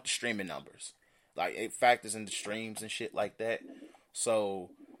 you want the streaming numbers. Like, it factors into streams and shit like that. So,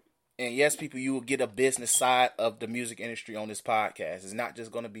 and yes, people, you will get a business side of the music industry on this podcast. It's not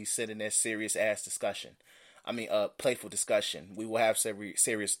just going to be sitting there serious ass discussion. I mean, playful discussion. We will have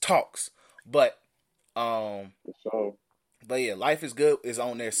serious talks. But yeah, Life is Good is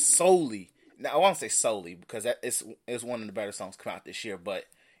on there solely. Now, I won't say solely, because that is one of the better songs come out this year, but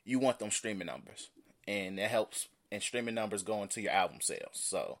you want them streaming numbers, and that helps. And streaming numbers go into your album sales.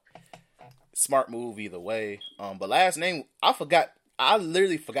 So, smart move either way. But Last Name, I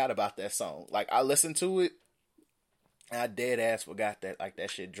literally forgot about that song. Like, I listened to it, and I dead ass forgot that, like,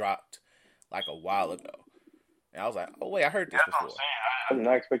 that shit dropped, like, a while ago. And I was like, oh, wait, I heard this before. I did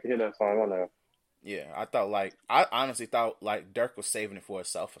not expect to hear that song on there. Yeah, I honestly thought, like, Dirk was saving it for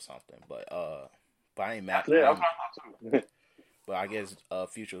himself or something. But I ain't mad. Yeah, too. But I guess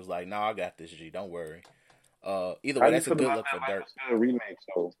Future was like, "No, I got this, G. Don't worry." Either way, that's a good look for Dirk. A remake,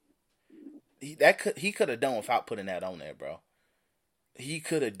 so he could have done without putting that on there, bro. He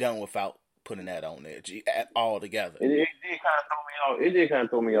could have done without putting that on there, G, all together. It did kind of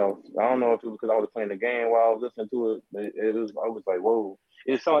throw me off. I don't know if it was because I was playing the game while I was listening to it, but I was like, whoa.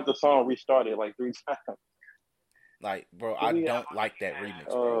 It sounded like the song restarted like 3 times. Like, bro, I don't like that remix,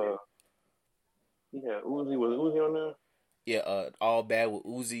 bro. Yeah, Uzi on there? Yeah, All Bad with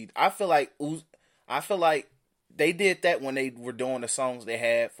Uzi. I feel like they did that when they were doing the songs they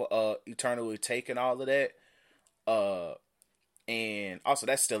had for Eternally Take and all of that. And also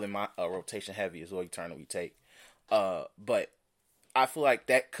that's still in my rotation heavy as well, Eternally Take. But I feel like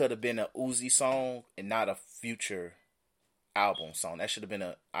that could have been a Uzi song and not a Future album song. That should have been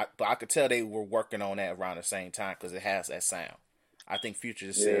but I could tell they were working on that around the same time, because it has that sound. I think Future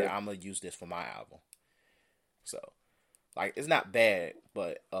just said, I'm gonna use this for my album. So, like, it's not bad,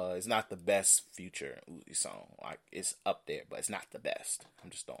 but it's not the best Future Uzi song. Like, it's up there, but it's not the best. I'm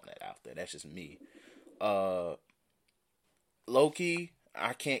just throwing that out there. That's just me. Low key,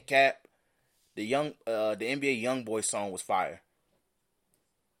 I can't cap. The NBA YoungBoy song was fire.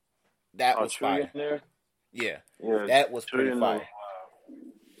 That was fire. Yeah, that was pretty fire.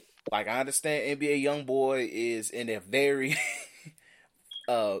 Like, I understand NBA YoungBoy is in a very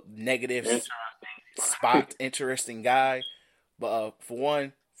negative spot, interesting guy. But for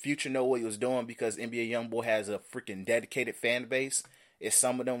one, Future know what he was doing, because NBA YoungBoy has a freaking dedicated fan base. Is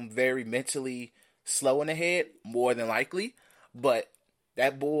some of them very mentally slow in the head, more than likely. But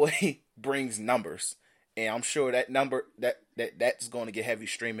that boy brings numbers. And I'm sure that number that's going to get heavy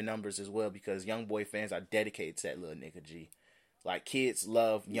streaming numbers as well, because YoungBoy fans are dedicated to that little nigga, G. Like, kids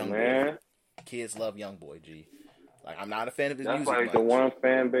love YoungBoy. Kids love YoungBoy, G. Like, I'm not a fan of his music. That's like much. The one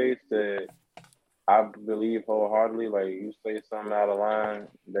fan base that I believe wholeheartedly. Like, you say something out of line,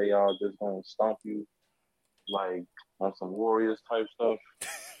 they all just gonna stomp you, like on some Warriors type stuff.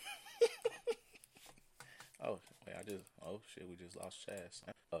 We just lost Chaz.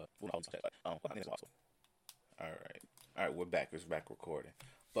 All right, we're back. It's back recording.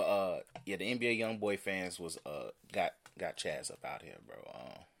 But the NBA YoungBoy fans was got Chaz up out here, bro.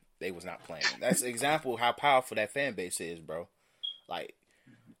 They was not playing. That's an example of how powerful that fan base is, bro. Like,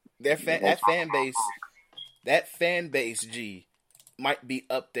 that fan base, G, might be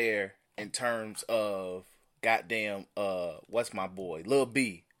up there in terms of goddamn what's my boy, Lil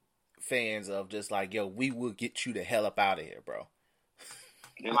B fans, of just like, yo, we will get you the hell up out of here, bro.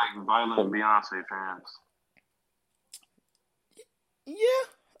 They're like violent Beyonce fans. Yeah,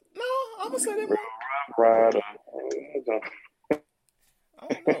 no, I'm gonna say that. I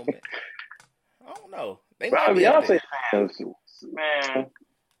don't know, man. I don't know. They might be Beyonce fans, man.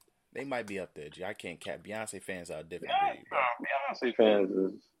 They might be up there, G. I can't cap. Beyonce fans are a different breed, bro. Beyonce fans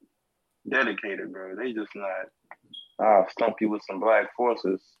is dedicated, bro. They just not stump you with some black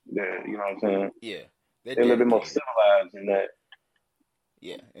forces. There, you know what I'm saying? Yeah, they're a little bit more civilized in that.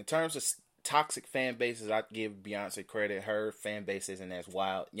 Yeah, in terms of toxic fan bases, I give Beyonce credit. Her fan base isn't as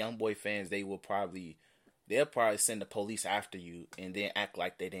wild. YoungBoy fans, they'll probably send the police after you and then act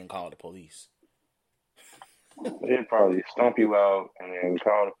like they didn't call the police. They'd probably stomp you out and then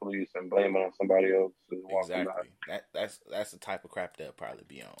call the police and blame it on somebody else. Exactly. That's the type of crap they'll probably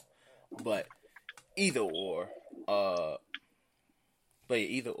be on. But either or. But yeah,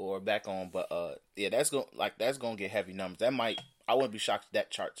 either or back on. But yeah, that's gonna get heavy numbers. I wouldn't be shocked if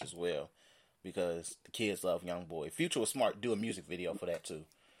that charts as well, because the kids love Young Boy. Future was smart. Do a music video for that too,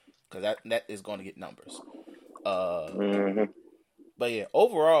 because that is going to get numbers. But yeah,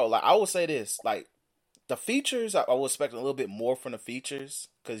 overall, like I would say this, like the features, I was expecting a little bit more from the features,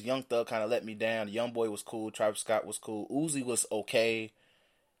 because Young Thug kind of let me down. Young Boy was cool. Travis Scott was cool. Uzi was okay.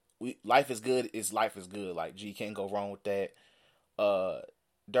 Life is good. Life is good. Like G, can't go wrong with that.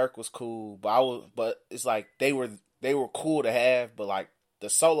 Dirk was cool, but it's like they were cool to have, but like the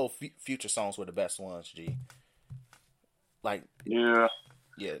solo Future songs were the best ones. G, like yeah,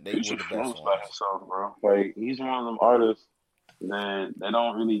 they Future were the best flows ones. by himself, bro. Like he's one of them artists that they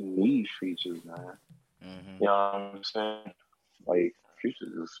don't really need features, man. Mm-hmm. You know what I'm saying? Like Future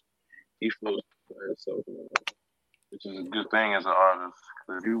he flows by himself, man. Which is a good thing as an artist.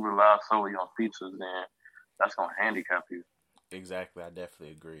 Because if you rely solely on features, then that's gonna handicap you. Exactly, I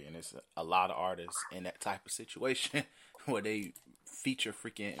definitely agree, and it's a lot of artists in that type of situation where they feature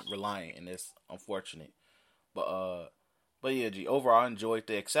freaking reliant, and it's unfortunate. But yeah, G. Overall, I enjoyed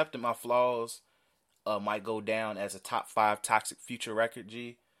it. Accepting My Flaws might go down as a top 5 toxic Future record.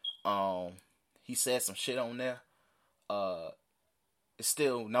 G. He said some shit on there. It's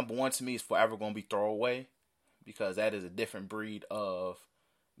still number 1 to me. Is forever gonna be Throwaway, because that is a different breed of,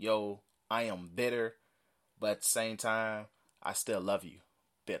 yo, I am bitter, but at the same time, I still love you,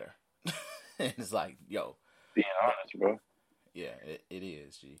 bitter. And it's like, yo, being honest, bro. Yeah, it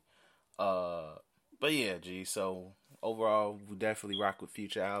is, G. But yeah, G. So overall, we definitely rock with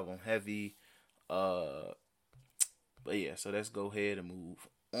Future album heavy. But yeah, so let's go ahead and move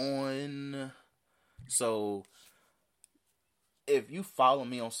on. So if you follow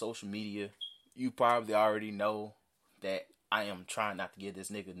me on social media, you probably already know that I am trying not to give this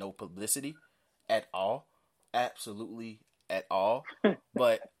nigga no publicity at all. Absolutely at all.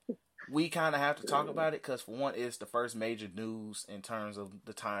 But we kind of have to talk about it because, for one, it's the first major news in terms of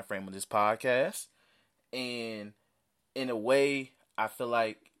the time frame of this podcast. And in a way, I feel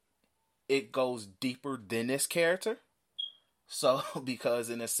like it goes deeper than this character. So, because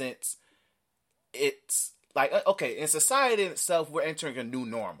in a sense, it's like, okay, in society itself, we're entering a new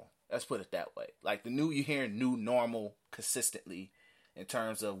normal. Let's put it that way. Like, you're hearing new normal consistently in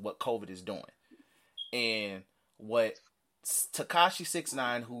terms of what COVID is doing. And what Tekashi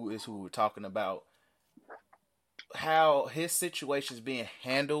 6ix9ine, who we're talking about, how his situation is being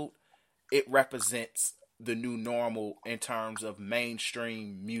handled, it represents the new normal in terms of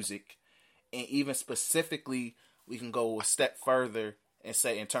mainstream music. And even specifically, we can go a step further and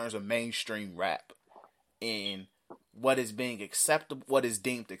say in terms of mainstream rap, and what is being acceptable, what is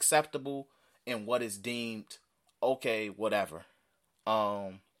deemed acceptable, and what is deemed okay, whatever.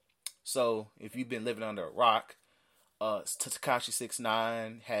 So if you've been living under a rock, Tekashi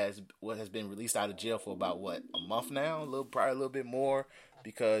 6ix9ine has been released out of jail for about a month now, probably a little bit more,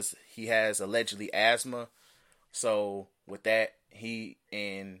 because he has allegedly asthma. So with that,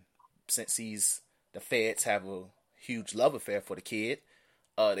 since the feds have a huge love affair for the kid,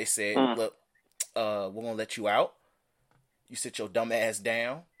 they said, look, we're gonna let you out. You sit your dumb ass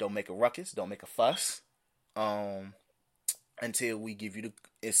down. Don't make a ruckus. Don't make a fuss. Until we give you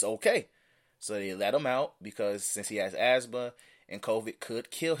it's okay. So they let him out because since he has asthma and COVID could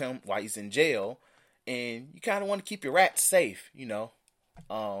kill him while he's in jail, and you kind of want to keep your rats safe, you know.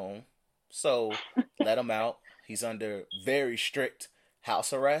 So let him out. He's under very strict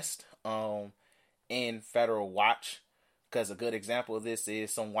house arrest, and federal watch. Because a good example of this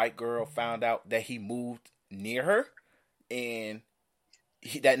is some white girl found out that he moved near her, and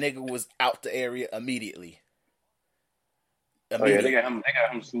that nigga was out the area immediately. Oh yeah, they got him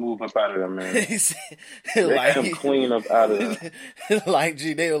smooth up out of there, man. They got him clean up out of there. Like,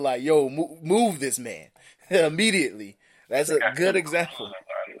 G, they were like, yo, move this man immediately. That's a good example.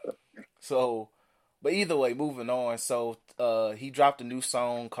 So, but either way, moving on. So, he dropped a new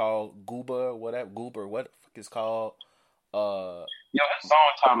song called Goober, what the fuck it's called. Yo, his song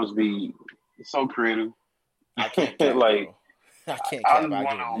titles be so creative. I can't cap, like, bro. I can't cap. I just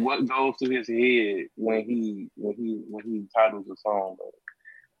wonder what goes through his head when he titles a song, bro.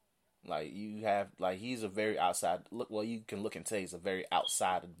 Like, you have, like, he's a very outside look. Well, you can look and say he's a very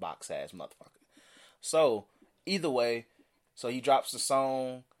outside of the box ass motherfucker. So either way, so he drops the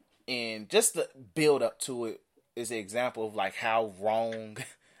song, and just the build up to it is an example of like how wrong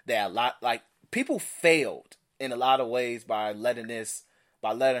that people failed in a lot of ways by letting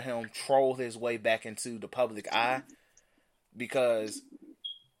him troll his way back into the public eye, because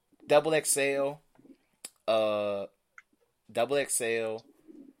Double XL,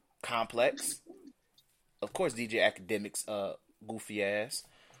 Complex, of course, DJ Academic's goofy ass.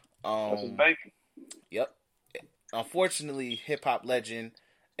 That's his baby. Yep. Unfortunately, hip hop legend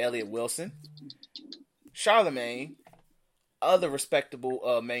Elliot Wilson, Charlemagne, other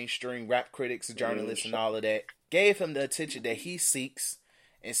respectable mainstream rap critics, journalists, and all of that gave him the attention that he seeks,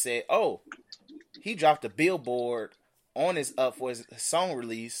 and said, "Oh, he dropped a billboard on his for his song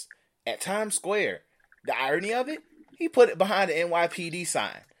release at Times Square." The irony of it, he put it behind the NYPD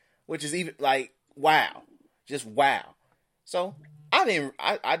sign, which is even like wow, just wow. So I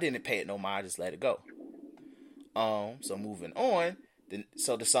didn't pay it no mind. I just let it go. So moving on,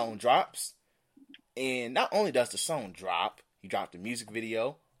 so the song drops, and not only does the song drop, he dropped the music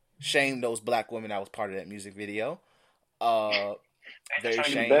video. Shame those black women that was part of that music video. Very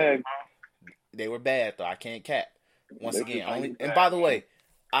shame. They were bad though. I can't cap. Once again, and by the way,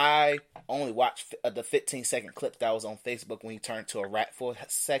 I only watched the 15-second clip that was on Facebook when he turned to a rap for a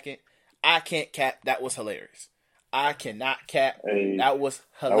second. I can't cap. That was hilarious. I cannot cap. Hey, that was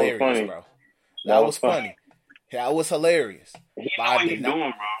hilarious, bro. That was funny. That was hilarious. He knows what he's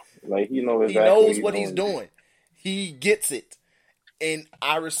doing, bro. Like, he knows what he's doing. He gets it. And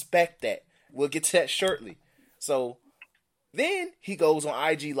I respect that. We'll get to that shortly. So, then he goes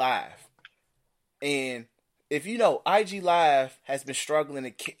on IG Live. And if you know, IG Live has been struggling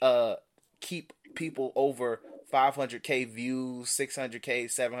to keep people over 500K views, 600K,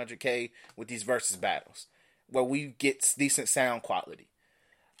 700K with these versus battles, where we get decent sound quality.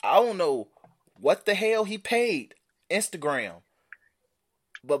 I don't know what the hell he paid Instagram,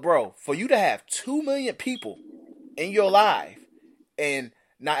 but bro, for you to have 2 million people in your live, and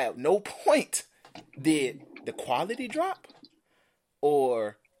not at no point did the quality drop,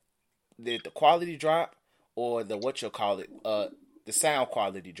 or the sound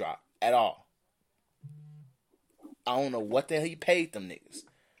quality drop at all. I don't know what the hell he paid them niggas,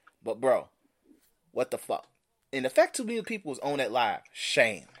 but bro, what the fuck? And the fact 2 million people was on that live,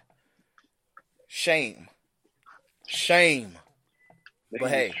 shame. But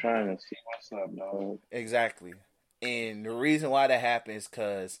hey, trying to see what's up, dog. Exactly. And the reason why that happened is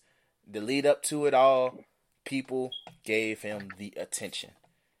because the lead up to it all, people gave him the attention.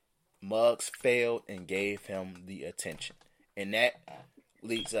 Muggs failed and gave him the attention. And that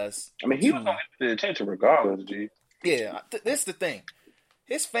leads us he was gonna get the attention regardless, G. Yeah, this is the thing.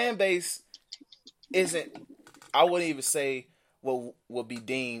 His fan base isn't, I wouldn't even say will be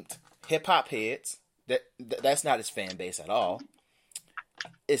deemed hip-hop heads. That's not his fan base at all.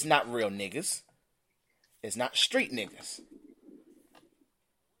 It's not real niggas. It's not street niggas.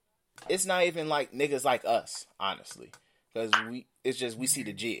 It's not even like niggas like us, honestly. Because we see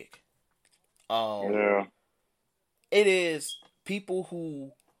the jig. Yeah. It is people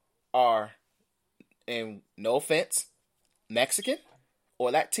who are, and no offense, Mexican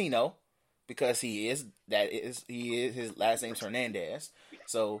or Latino, because his last name's Hernandez,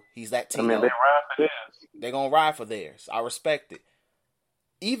 so he's Latino. They ride for theirs. They're gonna ride for theirs. I respect it.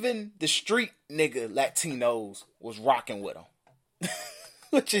 Even the street nigga Latinos was rocking with him,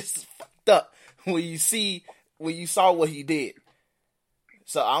 which is fucked up when you saw what he did.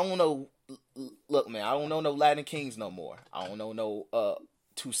 So I don't know. Look, man, I don't know no Latin Kings no more. I don't know no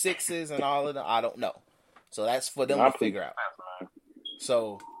 2-6s and all of them. I don't know. So that's for them to figure out.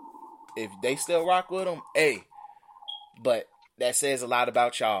 So if they still rock with him, hey. But that says a lot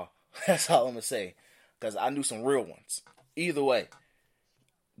about y'all. That's all I'm gonna say. Because I knew some real ones. Either way.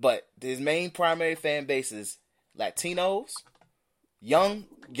 But his main primary fan base is Latinos, young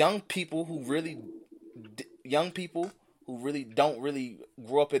people who really don't really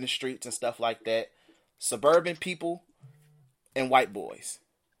grow up in the streets and stuff like that, suburban people, and white boys.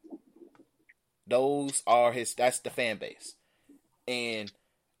 That's the fan base. And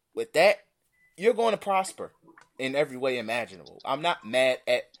with that, you're going to prosper in every way imaginable. I'm not mad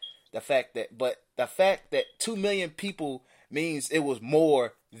at the fact that 2 million people means it was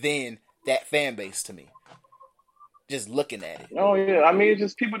more than that fan base to me. Just looking at it. Oh yeah, it's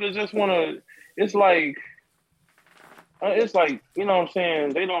just people that just want to. It's like, you know what I'm saying?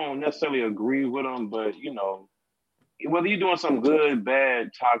 They don't necessarily agree with them, but whether you're doing some good,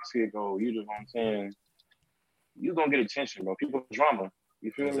 bad, toxic, or you know what I'm saying, you're gonna get attention, bro. People drama.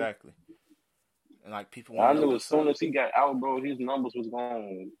 You feel me? Exactly. And like people. I knew as soon as he got out, bro, his numbers was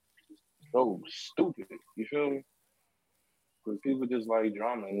going so stupid. You feel me? Because people just like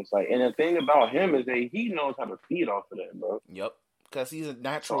drama, and it's like, and the thing about him is that he knows how to feed off of that, bro. Yep. Because he's a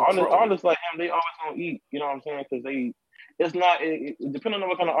natural. So artists like him, they always gonna eat. You know what I'm saying? Because it's not. Depending on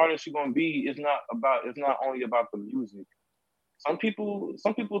what kind of artist you're gonna be, it's not only about the music. Some people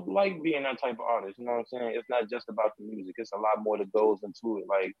like being that type of artist. You know what I'm saying? It's not just about the music. It's a lot more that goes into it.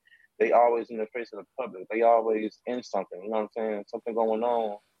 Like they always in the face of the public. They always in something. You know what I'm saying? Something going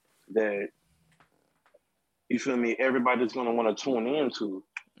on that, you feel me, everybody's going to want to tune into.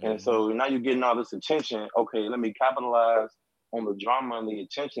 And so now you're getting all this attention. Okay, let me capitalize on the drama and the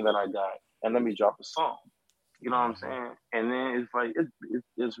attention that I got, and let me drop a song. You know what I'm saying? And then it's like,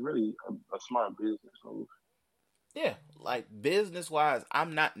 it's really a smart business move. Yeah, like business-wise,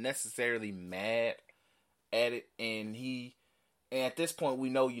 I'm not necessarily mad at it. And at this point, we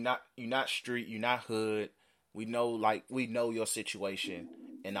know you're not street, you're not hood. We know your situation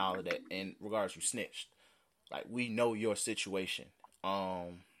and all of that. In regards, you snitched. Like, we know your situation.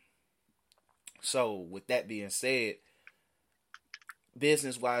 So with that being said,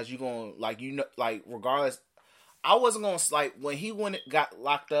 business-wise, regardless, I wasn't going to, like, when he got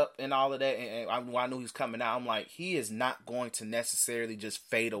locked up and all of that, and I knew he was coming out, I'm like, he is not going to necessarily just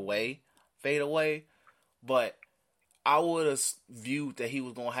fade away, but I would have viewed that he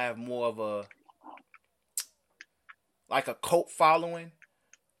was going to have more of a cult following,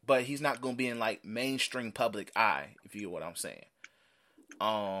 but he's not going to be in, like, mainstream public eye, if you get what I'm saying.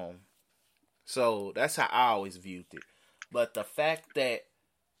 So that's how I always viewed it. But the fact that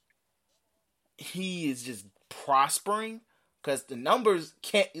he is just prospering, because the numbers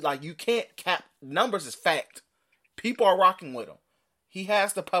you can't cap, numbers is fact. People are rocking with him. He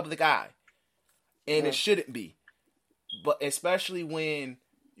has the public eye. And it shouldn't be. But especially when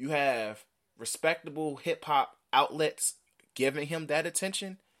you have respectable hip-hop outlets giving him that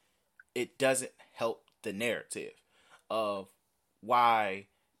attention, it doesn't help the narrative of why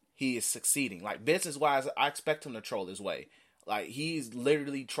he is succeeding. Like, business-wise, I expect him to troll his way. Like, he's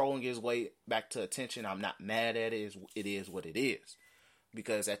literally trolling his way back to attention. I'm not mad at it. It is what it is.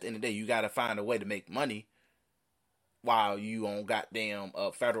 Because at the end of the day, you got to find a way to make money while you on goddamn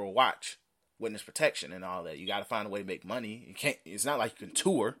federal watch, witness protection and all that. You got to find a way to make money. You can't. It's not like you can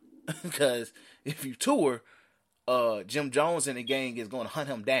tour. Because if you tour, Jim Jones and the gang is going to hunt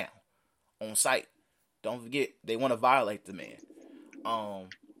him down on site. Don't forget, they want to violate the man.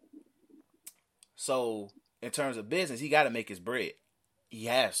 So in terms of business, he got to make his bread. He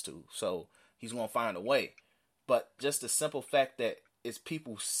has to. So he's going to find a way. But just the simple fact that it's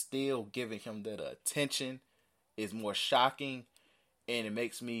people still giving him that attention is more shocking. And it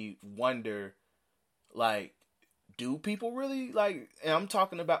makes me wonder, like, do people really, like, and I'm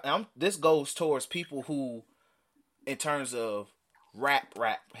talking about, this goes towards people who, in terms of rap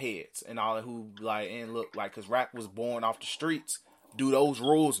heads and all that, who, like, and look, like, because rap was born off the streets, do those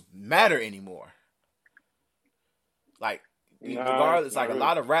rules matter anymore? Like, regardless, like, a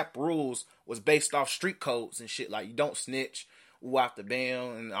lot of rap rules was based off street codes and shit, like, you don't snitch, woo out the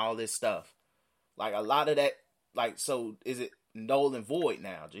band, and all this stuff. Like, a lot of that, like, so, is it null and void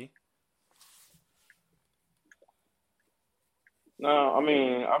now, G? No, I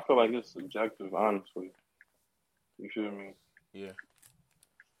mean, I feel like it's subjective, honestly. You feel me? Yeah.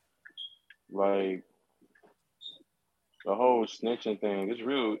 Like, the whole snitching thing, it's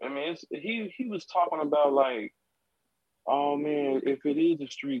real. I mean, he was talking about, like, oh man, if it is a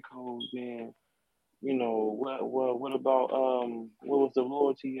street code, then, you know, what about where was the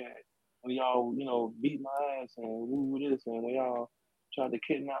loyalty at? When y'all, you know, beat my ass and woo this, and when y'all tried to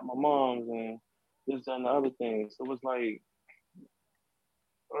kidnap my moms and this, that, and the other thing. So it's like,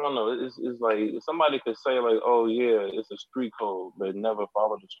 I don't know, it's like, somebody could say, like, oh yeah, it's a street code, but never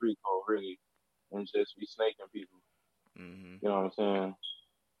follow the street code, really, and just be snaking people. Mm-hmm. You know what I'm saying?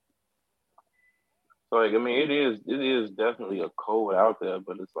 So, like, I mean, it is definitely a code out there,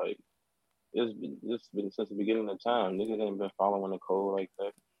 but it's like, it's been since the beginning of time. Niggas ain't been following the code like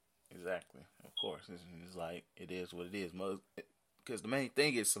that. Exactly. Of course. It's like, it is what it is. Because the main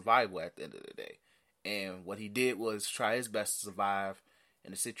thing is survival at the end of the day. And what he did was try his best to survive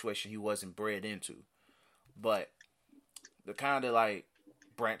in a situation he wasn't bred into. But the kind of, like,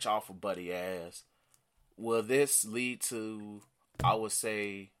 branch off of Buddy ass, will this lead to, I would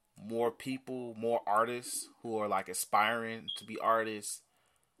say, more people, more artists who are, like, aspiring to be artists,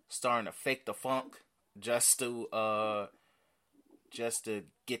 starting to fake the funk just to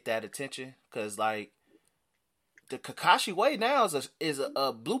get that attention? Because, like, the Kakashi way now is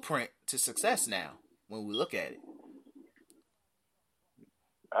a blueprint to success now when we look at it.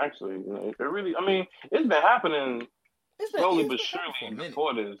 Actually, it really, I mean, it's been happening slowly but surely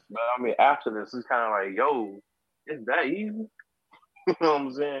before this. But I mean, after this, it's kind of like, yo, it's that easy? You know what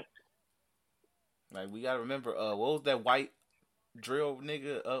I'm saying? Like, we gotta remember, what was that white drill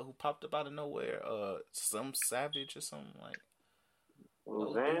nigga who popped up out of nowhere? Some Savage or something, like.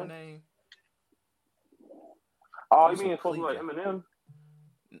 What was his name? Oh, you mean it's supposed to be like Eminem?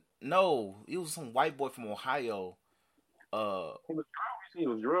 No, he was some white boy from Ohio. He was He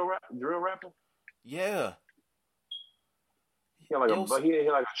was drill rapper. Yeah. He had like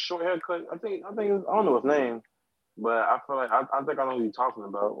a short haircut. I think it was, I don't know his name, but I feel like I think I know who you're talking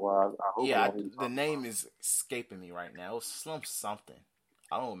about. Well, I hope I know who you're talking the name about. is escaping me right now. It was something.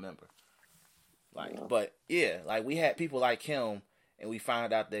 I don't remember. Like, but yeah, like we had people like him, and we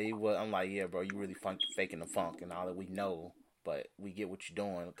found out that he was. I'm like, yeah, bro, you really faking the funk and all that we know, but we get what you're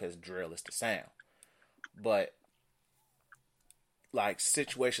doing because drill is the sound. But like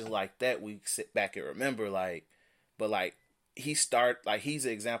situations like that, we sit back and remember, like, but like he's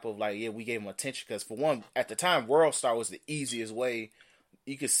an example of like, yeah, we gave him attention because for one, at the time, World Star was the easiest way.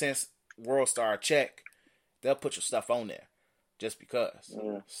 You could sense World Star check, they'll put your stuff on there just because.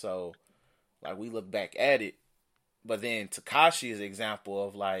 Yeah. So like we look back at it, but then Tekashi is an example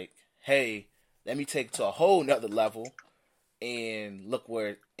of like, hey, let me take it to a whole nother level, and look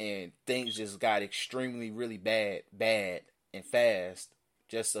where and things just got extremely really bad and fast,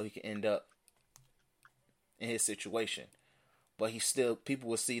 just so he can end up in his situation. But people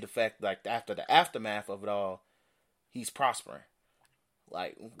will see the fact like after the aftermath of it all, he's prospering.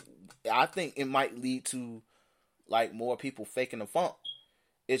 Like I think it might lead to like more people faking the funk.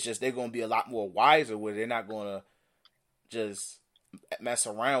 It's just they're gonna be a lot more wiser where they're not gonna just mess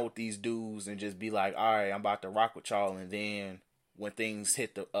around with these dudes and just be like, all right, I'm about to rock with y'all, and then when things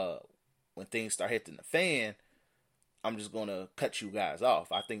start hitting the fan, I'm just gonna cut you guys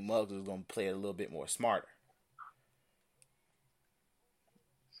off. I think Muggs is gonna play it a little bit more smarter.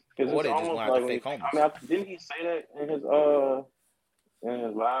 Or they just gonna have to fake homies. I mean, didn't he say that in his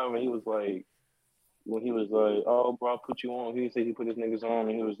live? And he was like, when he was like, "Oh, bro, I'll put you on." He said he put his niggas on,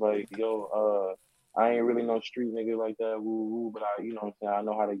 and he was like, "Yo, I ain't really no street nigga like that, woo woo, but I, you know what I'm saying, I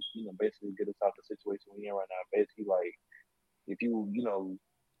know how to, you know, basically get us out the situation we in right now. Basically, like, if you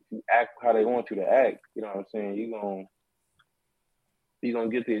act how they want you to act, you know what I'm saying, you gonna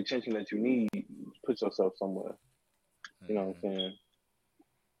get the attention that you need. Put yourself somewhere, you know what I'm saying.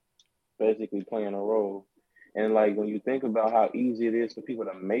 Basically, playing a role, and like when you think about how easy it is for people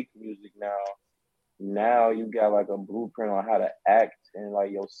to make music now you got like a blueprint on how to act and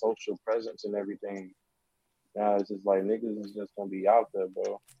like your social presence and everything. Now it's just like niggas is just gonna be out there,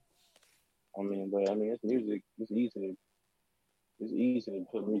 bro. It's music. It's easy to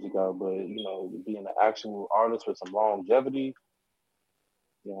put music out, but you know, being an actual artist with some longevity,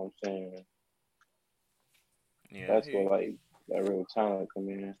 you know what I'm saying? Yeah, that's where like that real talent come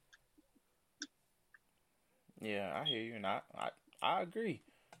in. Yeah, I hear you, and I agree.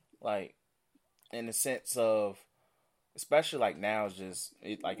 Like, in the sense of, especially like now,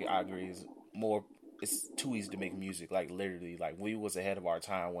 I agree, it's too easy to make music. Like literally, like we was ahead of our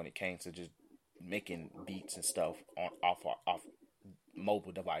time when it came to just making beats and stuff off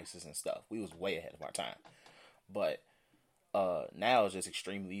mobile devices and stuff. We was way ahead of our time. But now it's just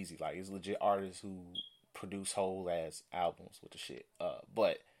extremely easy. Like it's legit artists who produce whole ass albums with the shit.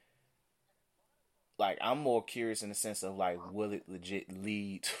 But like I'm more curious in the sense of like, will it legit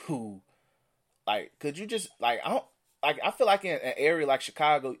lead to like, could you just like I feel like in an area like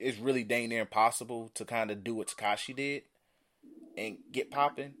Chicago, it's really dang near impossible to kind of do what Tekashi did and get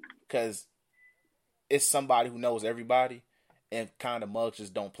popping, because it's somebody who knows everybody, and kind of Muggs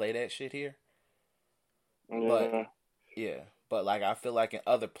just don't play that shit here. But like I feel like in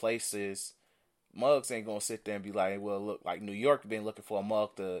other places, Muggs ain't gonna sit there and be like, well, look, like New York been looking for a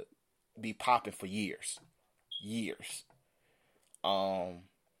Mugg to be popping for years.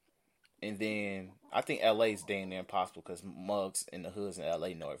 And then I think LA's dang near impossible because Muggs in the hoods in LA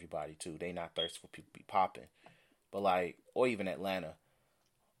know everybody too. They not thirsty for people to be popping, but like, or even Atlanta.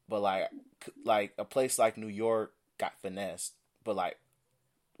 But like a place like New York got finessed. But like,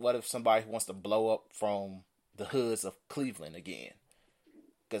 what if somebody wants to blow up from the hoods of Cleveland again?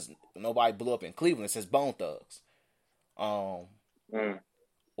 Because nobody blew up in Cleveland since Bone Thugs. Or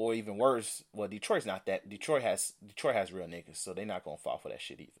even worse, well, Detroit's not that. Detroit has real niggas, so they're not gonna fall for that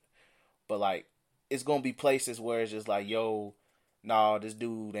shit either. But like, it's gonna be places where it's just like, yo, nah, this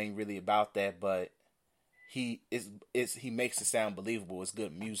dude ain't really about that, but he makes it sound believable. It's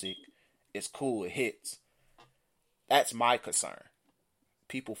good music. It's cool. It hits. That's my concern.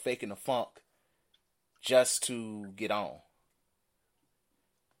 People faking the funk just to get on.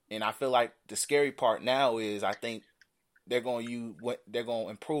 And I feel like the scary part now is I think they're gonna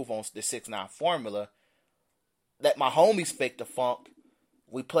improve on the 6ix9ine formula. Let my homies fake the funk.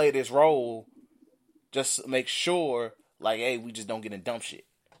 We play this role just to make sure, like, hey, we just don't get in dumb shit.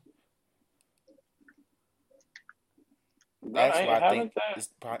 That's what I think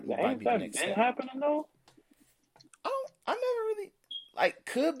might be the next step. Happening though? I never really, like,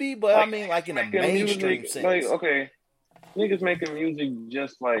 could be, but like, I mean, like in a mainstream sense. Like, okay, niggas making music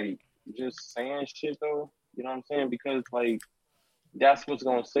just saying shit though. You know what I'm saying? Because like that's what's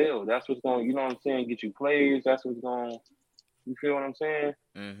gonna sell. That's what's gonna, you know what I'm saying, get you plays. That's what's gonna, you feel what I'm saying?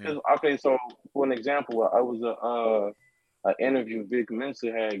 Mm-hmm. Okay, so for an example, I was an interview Vic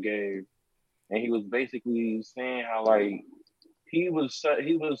Mensa had gave, and he was basically saying how like he was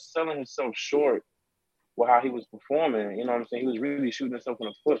selling himself short with how he was performing. You know what I'm saying? He was really shooting himself in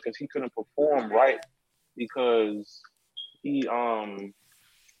the foot because he couldn't perform right because he hold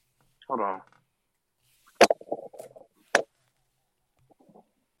on.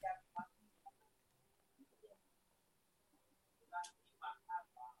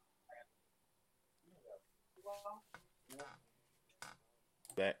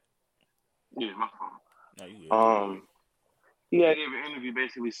 Back. Yeah, my phone. No, you good. He had gave an interview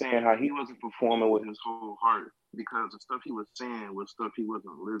basically saying how he wasn't performing with his whole heart because the stuff he was saying was stuff he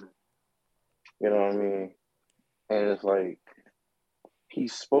wasn't living. You know what I mean? And it's like he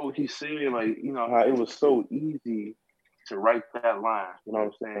said like, you know, how it was so easy to write that line, you know what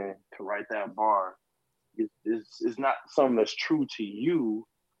I'm saying? To write that bar. It's not something that's true to you,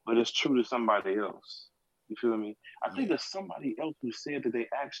 but it's true to somebody else. You feel me? I think there's somebody else who said that they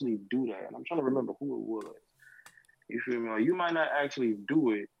actually do that. And I'm trying to remember who it was. You feel me? Like, you might not actually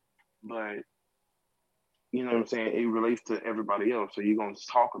do it, but you know what I'm saying? It relates to everybody else. So you're going to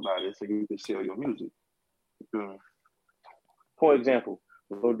talk about it so you can sell your music. You feel me? For example,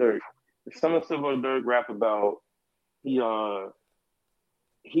 Lil Durk. Some of the Lil Durk rap about,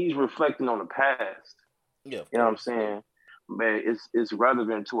 he's reflecting on the past. Yeah. You know what I'm saying? But it's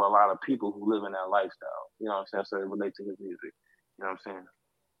relevant to a lot of people who live in that lifestyle. You know what I'm saying? So it relates to his music. You know what I'm saying?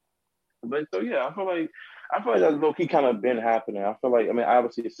 But so yeah, I feel like that low key kind of been happening. I feel like, I mean,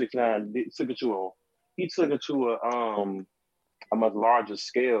 obviously 6ix9ine he took it to a much larger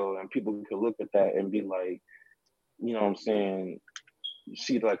scale, and people could look at that and be like, you know what I'm saying,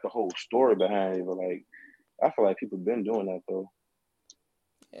 see like the whole story behind it. But like, I feel like people been doing that though.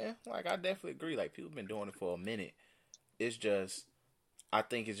 Yeah, like I definitely agree. Like people been doing it for a minute. It's just, I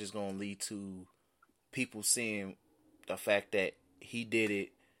think it's just gonna lead to people seeing the fact that he did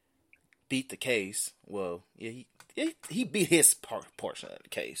it, beat the case. Well, yeah, he beat his portion of the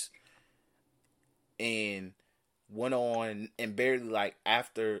case, and went on and barely like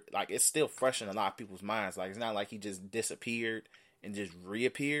after, like it's still fresh in a lot of people's minds. Like it's not like he just disappeared and just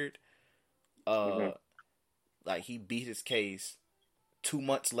reappeared. Like he beat his case. 2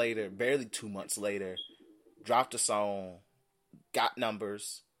 months later, barely 2 months later, dropped a song, got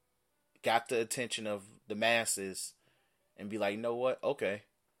numbers, got the attention of the masses, and be like, you know what? Okay,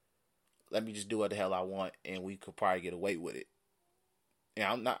 let me just do what the hell I want, and we could probably get away with it. And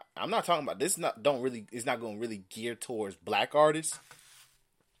I'm not talking about this. It's not going to really gear towards black artists,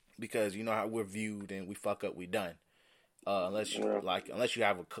 because you know how we're viewed, and we fuck up, we done. Unless you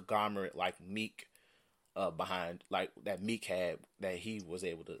have a conglomerate like Meek behind, like that Meek had, that he was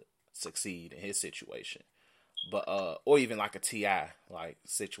able to succeed in his situation. But or even like a T.I., like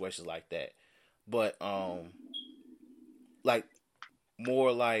situations like that. But like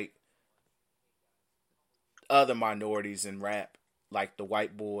more like other minorities in rap, like the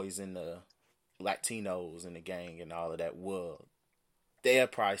white boys and the Latinos in the gang and all of that, they'll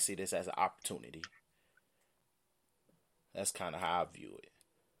probably see this as an opportunity. That's kind of how I view it.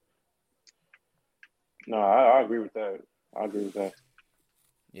 No, I agree with that.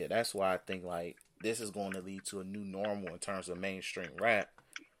 Yeah, that's why I think like this is going to lead to a new normal in terms of mainstream rap,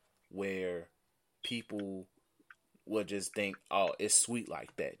 where people will just think, oh, it's sweet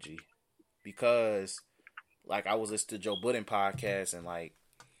like that, G. Because like I was listening to Joe Budden podcast, and like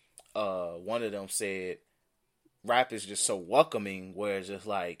one of them said rap is just so welcoming, where it's just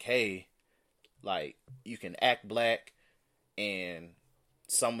like, hey, like you can act black, and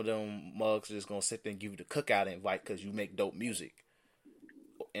some of them mugs are just gonna sit there and give you the cookout invite because you make dope music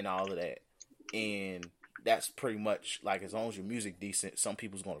and all of that. And that's pretty much like, as long as your music decent, some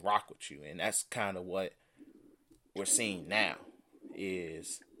people's gonna rock with you. And that's kind of what we're seeing now,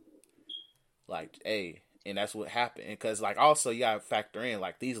 is like, hey, and that's what happened. Because like also you gotta factor in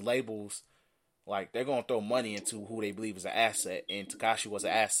like these labels, like they're gonna throw money into who they believe is an asset, and Tekashi was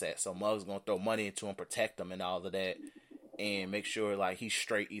an asset, so Mug's gonna throw money into him, protect him, and all of that, and make sure like he's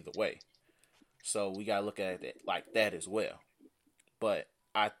straight either way. So we gotta look at it like that as well. But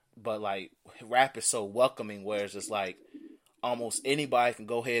like rap is so welcoming, where it's just like almost anybody can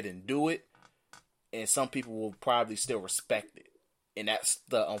go ahead and do it, and some people will probably still respect it. And that's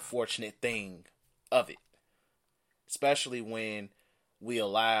the unfortunate thing of it. Especially when we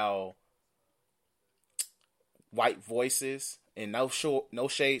allow white voices, and no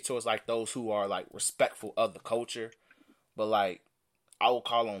shade towards like those who are like respectful of the culture, But like, I will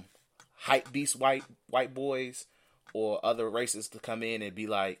call them hype beast white boys or other races to come in and be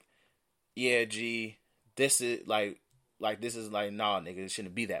like, yeah, G, this is like this is like, nah, nigga, it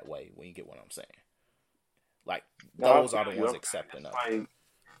shouldn't be that way. When you get what I'm saying, like those are the ones accepting of it. Like,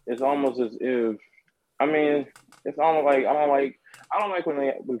 it's almost as if, I mean, it's almost like I don't like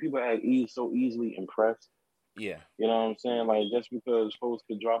when people act so easily impressed. Yeah, you know what I'm saying? Like, just because folks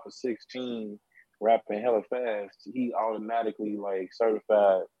could drop a 16 rapping hella fast, he automatically like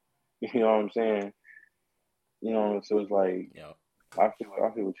certified. You know what I'm saying? You know, so it's like, yeah. I feel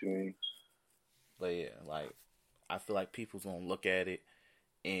what you mean. But yeah, like, I feel like people's gonna look at it,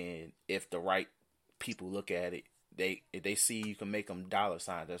 and if the right people look at it, if they see you can make them dollar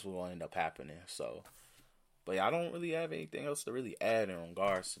signs, that's what will end up happening. So, but yeah, I don't really have anything else to really add in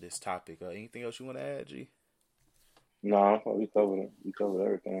regards to this topic. Anything else you want to add, G? No, I thought we covered it. We covered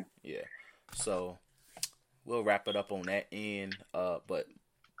everything. Yeah. So we'll wrap it up on that end. But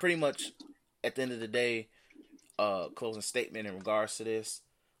pretty much at the end of the day, closing statement in regards to this.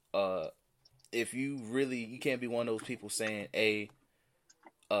 If you can't be one of those people saying, hey,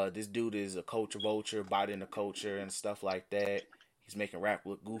 this dude is a culture vulture, biting the culture and stuff like that. He's making rap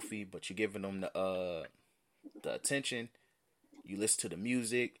look goofy, but you're giving him the attention. You listen to the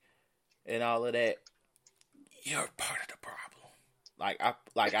music and all of that. You're part of the problem. I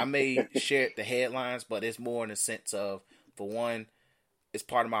may share the headlines, but it's more in the sense of, for one, it's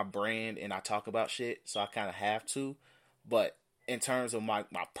part of my brand and I talk about shit, so I kind of have to. But in terms of my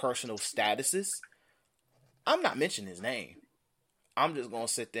personal statuses, I'm not mentioning his name. I'm just going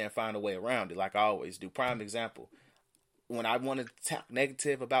to sit there and find a way around it like I always do. Prime example, when I wanted to talk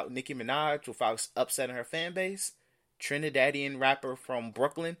negative about Nicki Minaj without upsetting her fan base, Trinidadian rapper from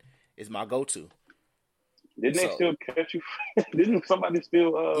Brooklyn is my go-to. Didn't they still catch you? Didn't somebody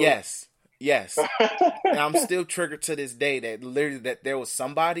still? Yes. And I'm still triggered to this day that there was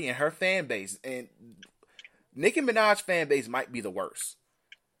somebody in her fan base, and Nicki Minaj fan base might be the worst.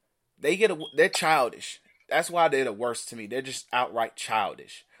 They're childish. That's why they're the worst to me. They're just outright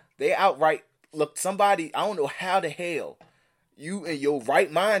childish. They outright look somebody. I don't know how the hell you in your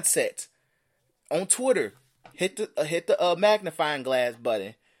right mindset on Twitter hit the magnifying glass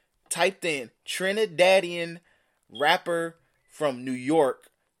button. Typed in Trinidadian rapper from New York,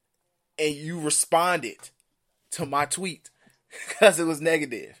 and you responded to my tweet because it was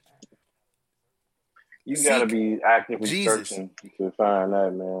negative. You gotta be actively searching to find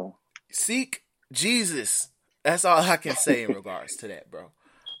that, man. Seek Jesus. That's all I can say in regards to that, bro.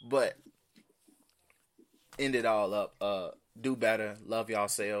 But end it all up. Do better. Love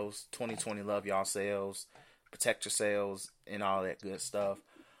yourselves. 2020, love yourselves. Protect yourselves and all that good stuff.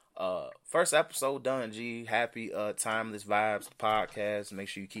 First episode done, G. Happy Timeless Vibes podcast. Make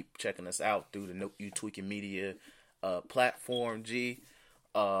sure you keep checking us out through the You Tweaking Media platform, G.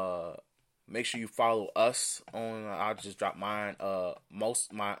 Make sure you follow us on. I'll just drop mine.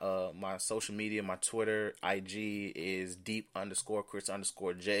 My social media, my Twitter, IG is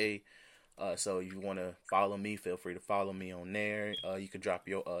deep_Chris_Jay. So if you want to follow me, feel free to follow me on there. You can drop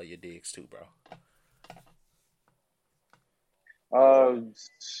your digs too, bro.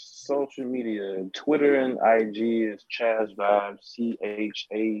 Social media, Twitter and IG is Chaz Vibes,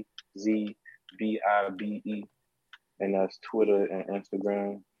 ChazBibe, and that's Twitter and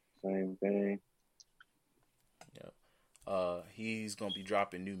Instagram, same thing. Yep. He's gonna be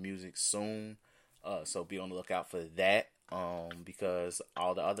dropping new music soon, so be on the lookout for that. Because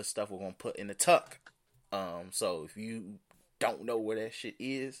all the other stuff we're gonna put in the tuck. So if you don't know where that shit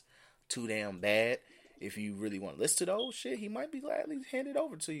is, too damn bad. If you really want to listen to those shit, he might be gladly hand it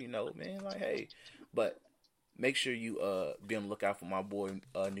over to you, man. Like, hey, but make sure you be on the lookout for my boy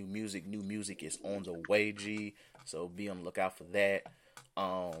new music. New music is on the way, G. So be on the lookout for that.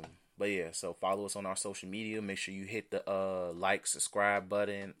 But yeah, so follow us on our social media. Make sure you hit the like, subscribe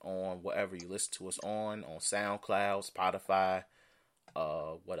button on whatever you listen to us on SoundCloud, Spotify.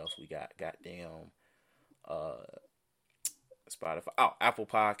 What else we got? Goddamn. Spotify, Apple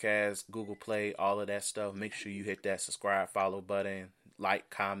Podcasts, Google Play, all of that stuff. Make sure you hit that subscribe, follow button, like,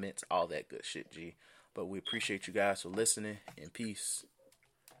 comments, all that good shit, G. But we appreciate you guys for listening, and peace.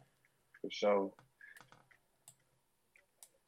 For sure.